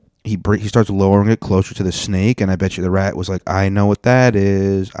starts lowering it closer to the snake, and I bet you the rat was like, I know what that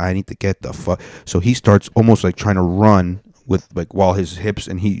is. I need to get the fuck. So he starts almost like trying to run with like while his hips,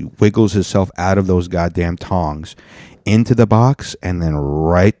 and he wiggles himself out of those goddamn tongs into the box and then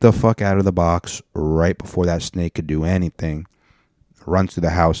right the fuck out of the box right before that snake could do anything. Runs to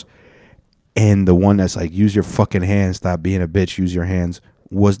the house. And the one that's like, use your fucking hands, stop being a bitch, use your hands,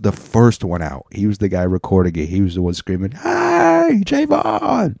 was the first one out. He was the guy recording it. He was the one screaming, "Hey,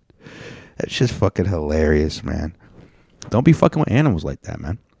 Javon!" That's just fucking hilarious, man. Don't be fucking with animals like that,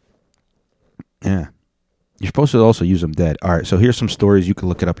 man. Yeah. You're supposed to also use them dead. All right, so here's some stories. You can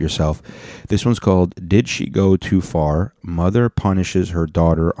look it up yourself. This one's called, Did She Go Too Far? Mother Punishes Her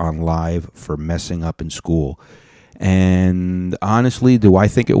Daughter on Live for Messing Up in School. And honestly, do I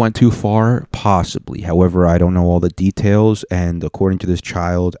think it went too far? Possibly. However, I don't know all the details. And according to this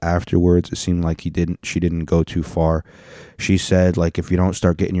child, afterwards, it seemed like she didn't go too far. She said, like, if you don't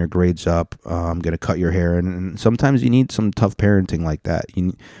start getting your grades up, I'm going to cut your hair. And sometimes you need some tough parenting like that.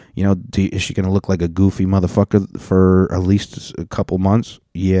 You know, is she going to look like a goofy motherfucker for at least a couple months?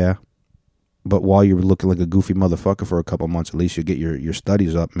 Yeah. But while you're looking like a goofy motherfucker for a couple months, at least you get your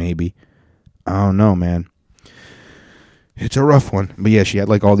studies up, maybe. I don't know, man. It's a rough one. But yeah, she had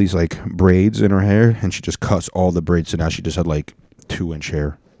like all these like braids in her hair, and she just cuts all the braids, so now she just had like 2-inch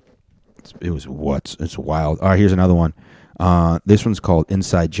hair. It's wild. All right, here's another one. This one's called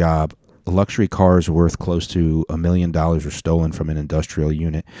Inside Job. Luxury cars worth close to $1 million were stolen from an industrial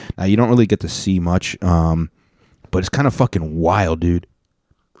unit. Now, you don't really get to see much, but it's kind of fucking wild, dude.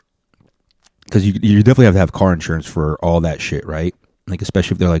 Because you definitely have to have car insurance for all that shit, right? Like,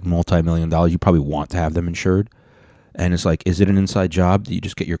 especially if they're like multi-million dollars, you probably want to have them insured. And it's like, is it an inside job? Do you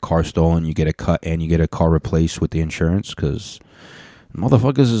just get your car stolen, you get a cut, and you get a car replaced with the insurance? Because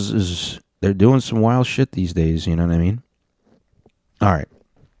motherfuckers they're doing some wild shit these days, you know what I mean? All right.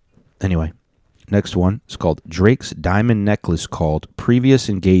 Anyway, next one is called Drake's diamond necklace called Previous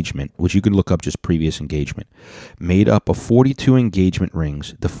Engagement, which you can look up just Previous Engagement. Made up of 42 engagement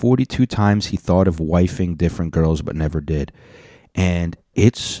rings, the 42 times he thought of wifing different girls but never did. And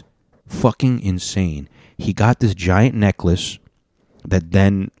it's fucking insane. He got this giant necklace that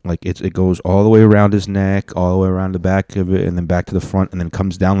then, like, it goes all the way around his neck, all the way around the back of it, and then back to the front, and then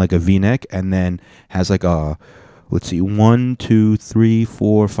comes down like a V-neck, and then has like a, let's see, 1, 2, 3,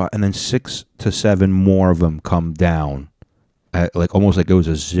 4, 5, and then 6 to 7 more of them come down, like almost like it was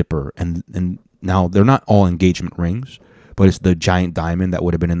a zipper. And now they're not all engagement rings, but it's the giant diamond that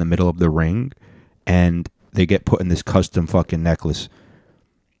would have been in the middle of the ring, and they get put in this custom fucking necklace.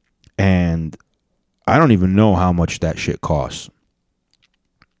 And I don't even know how much that shit costs.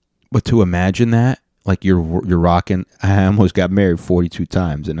 But to imagine that, like you're rocking, I almost got married 42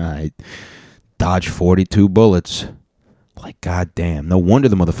 times and I dodged 42 bullets. Like, goddamn. No wonder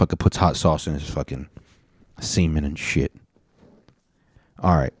the motherfucker puts hot sauce in his fucking semen and shit.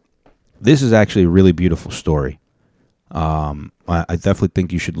 All right. This is actually a really beautiful story. I definitely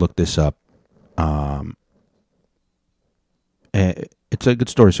think you should look this up. It's a good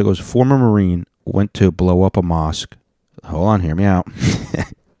story. So it goes, former Marine went to blow up a mosque. Hold on, hear me out.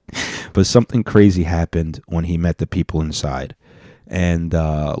 But something crazy happened when he met the people inside. And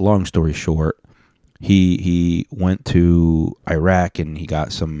long story short, he went to Iraq and he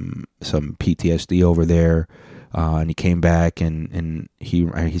got some PTSD over there. And he came back and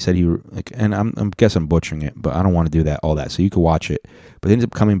he said he, like, and I guess I'm butchering it, but I don't want to do all that. So you can watch it. But he ended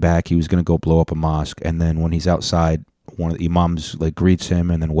up coming back. He was going to go blow up a mosque. And then when he's outside, one of the imams like greets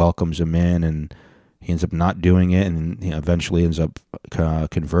him and then welcomes him in, and he ends up not doing it, and he eventually ends up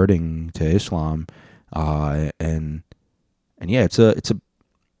converting to Islam. And yeah, it's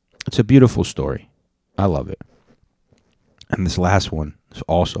a beautiful story. I love it. And this last one is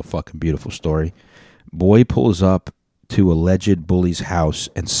also a fucking beautiful story. Boy pulls up to alleged bully's house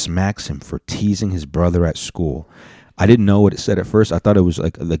and smacks him for teasing his brother at school. I didn't know what it said at first. I thought it was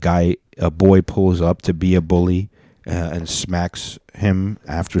like a boy pulls up to be a bully and smacks him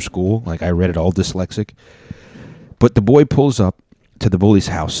after school. Like, I read it all dyslexic. But the boy pulls up to the bully's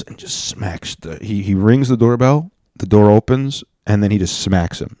house and just smacks he rings the doorbell, the door opens, and then he just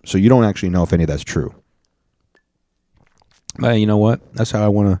smacks him. So you don't actually know if any of that's true. But you know what? That's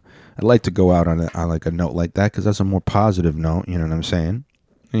how I'd like to go out on like a note like that, because that's a more positive note, you know what I'm saying?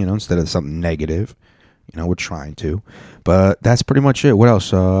 You know, instead of something negative. You know, we're trying to. But that's pretty much it. What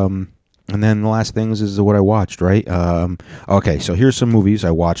else? And then the last things is what I watched, right? Okay, so here's some movies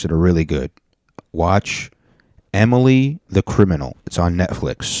I watched that are really good. Watch Emily the Criminal. It's on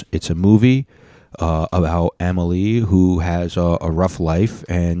Netflix. It's a movie about Emily who has a rough life,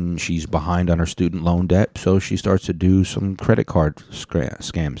 and she's behind on her student loan debt, so she starts to do some credit card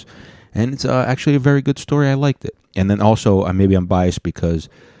scams. And it's actually a very good story. I liked it. And then also, maybe I'm biased because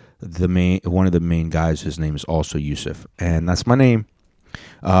one of the main guys, his name is also Yusuf, and that's my name.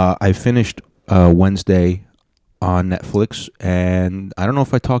 I finished Wednesday on Netflix, and I don't know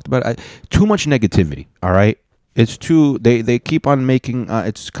if I talked about it. Too much negativity. All right, it's too. They keep on making.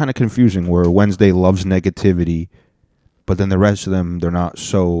 It's kind of confusing where Wednesday loves negativity, but then the rest of them, they're not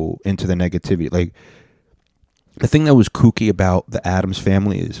so into the negativity. Like, the thing that was kooky about the Addams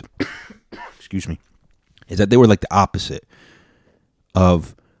Family is, excuse me, is that they were like the opposite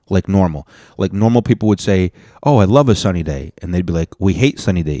of like normal. Like, normal people would say, "Oh, I love a sunny day," and they'd be like, "We hate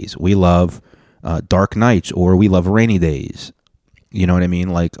sunny days. We love dark nights, or we love rainy days." You know what I mean?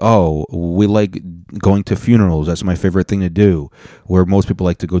 Like, "Oh, we like going to funerals. That's my favorite thing to do." Where most people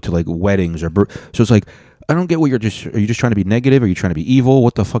like to go to like weddings or so it's like, I don't get what are you just trying to be negative? Are you trying to be evil?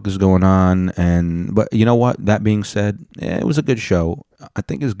 What the fuck is going on? But you know what? That being said, it was a good show. I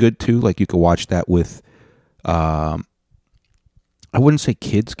think it's good too. Like, you could watch that with, I wouldn't say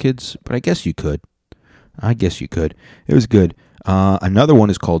kids, but I guess you could. It was good. Another one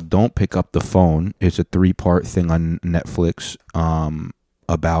is called Don't Pick Up the Phone. It's a 3-part thing on Netflix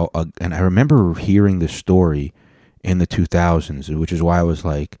about, and I remember hearing this story in the 2000s, which is why I was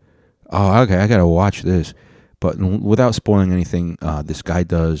like, oh, okay, I gotta watch this. But without spoiling anything, this guy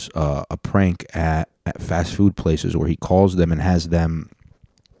does a prank at fast food places where he calls them and has them,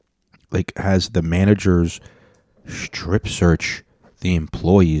 like, has the managers strip search the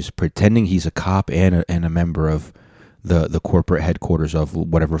employees, pretending he's a cop and a member of the corporate headquarters of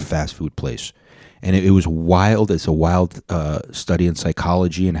whatever fast food place. And it was wild. It's a wild study in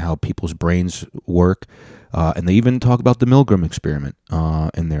psychology and how people's brains work. And they even talk about the Milgram experiment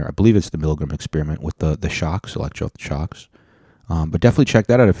in there. I believe it's the Milgram experiment with the shocks, electro shocks. But definitely check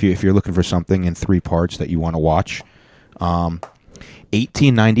that out if you're looking for something in 3 parts that you want to watch.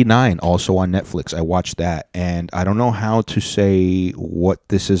 1899, also on Netflix. I watched that, and I don't know how to say what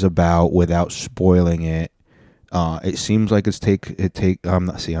this is about without spoiling it. It seems like I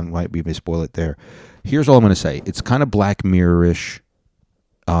might be spoil it there. Here's all I'm going to say. It's kind of Black Mirror-ish.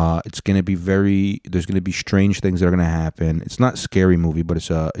 It's going to be there's going to be strange things that are going to happen. It's not a scary movie, but it's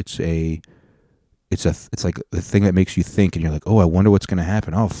like the thing that makes you think, and you're like, oh, I wonder what's going to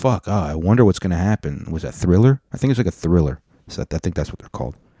happen. Oh, fuck. Oh, I wonder what's going to happen. Was that Thriller? I think it's like a thriller. So I think that's what they're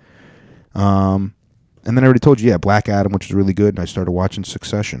called. And then I already told you, Black Adam, which is really good, and I started watching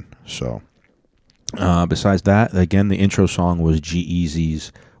Succession. So, besides that, again, the intro song was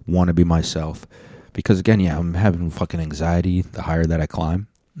G-Eazy's "Wanna Be Myself," because again, I'm having fucking anxiety the higher that I climb.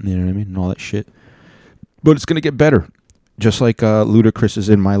 You know what I mean, and all that shit. But it's gonna get better, just like Ludacris's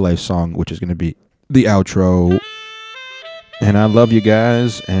 "In My Life" song, which is gonna be the outro. And I love you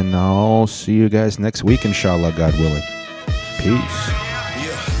guys, and I'll see you guys next week, inshallah, God willing. Peace.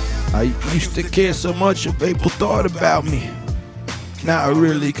 I used to care so much if people thought about me. Now I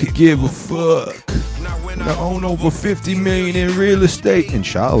really could give a fuck. I own over 50 million in real estate,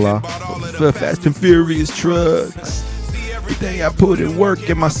 inshallah. For Fast and Furious trucks. Every day I put in work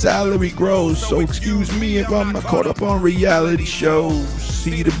and my salary grows. So excuse me if I'm not caught up on reality shows.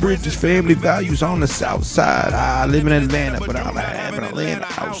 See the Bridges family values on the south side. I live in Atlanta, but I'm an Atlanta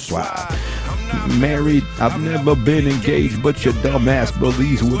housewife. Married, I've never been engaged, but your dumbass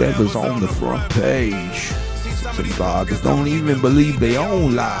believes whatever's on the front page. Some bloggers don't even believe their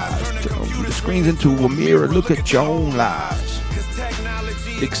own lies. Turn the screens into a mirror, look at your own lives.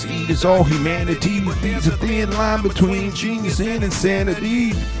 Exceed is all humanity. There's a thin line between genius and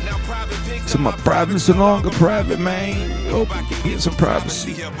insanity. So my private's no longer private, man. Hope you can get some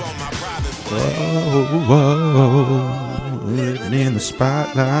privacy. Whoa, living in the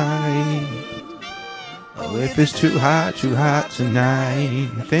spotlight. Oh, if it's too hot tonight,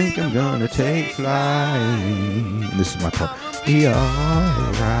 I think I'm gonna take flight. This is my part. Be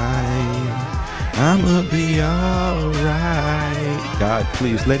alright. I'ma be alright. God,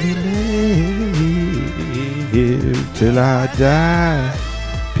 please let me live till I die.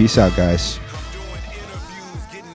 Peace out, guys.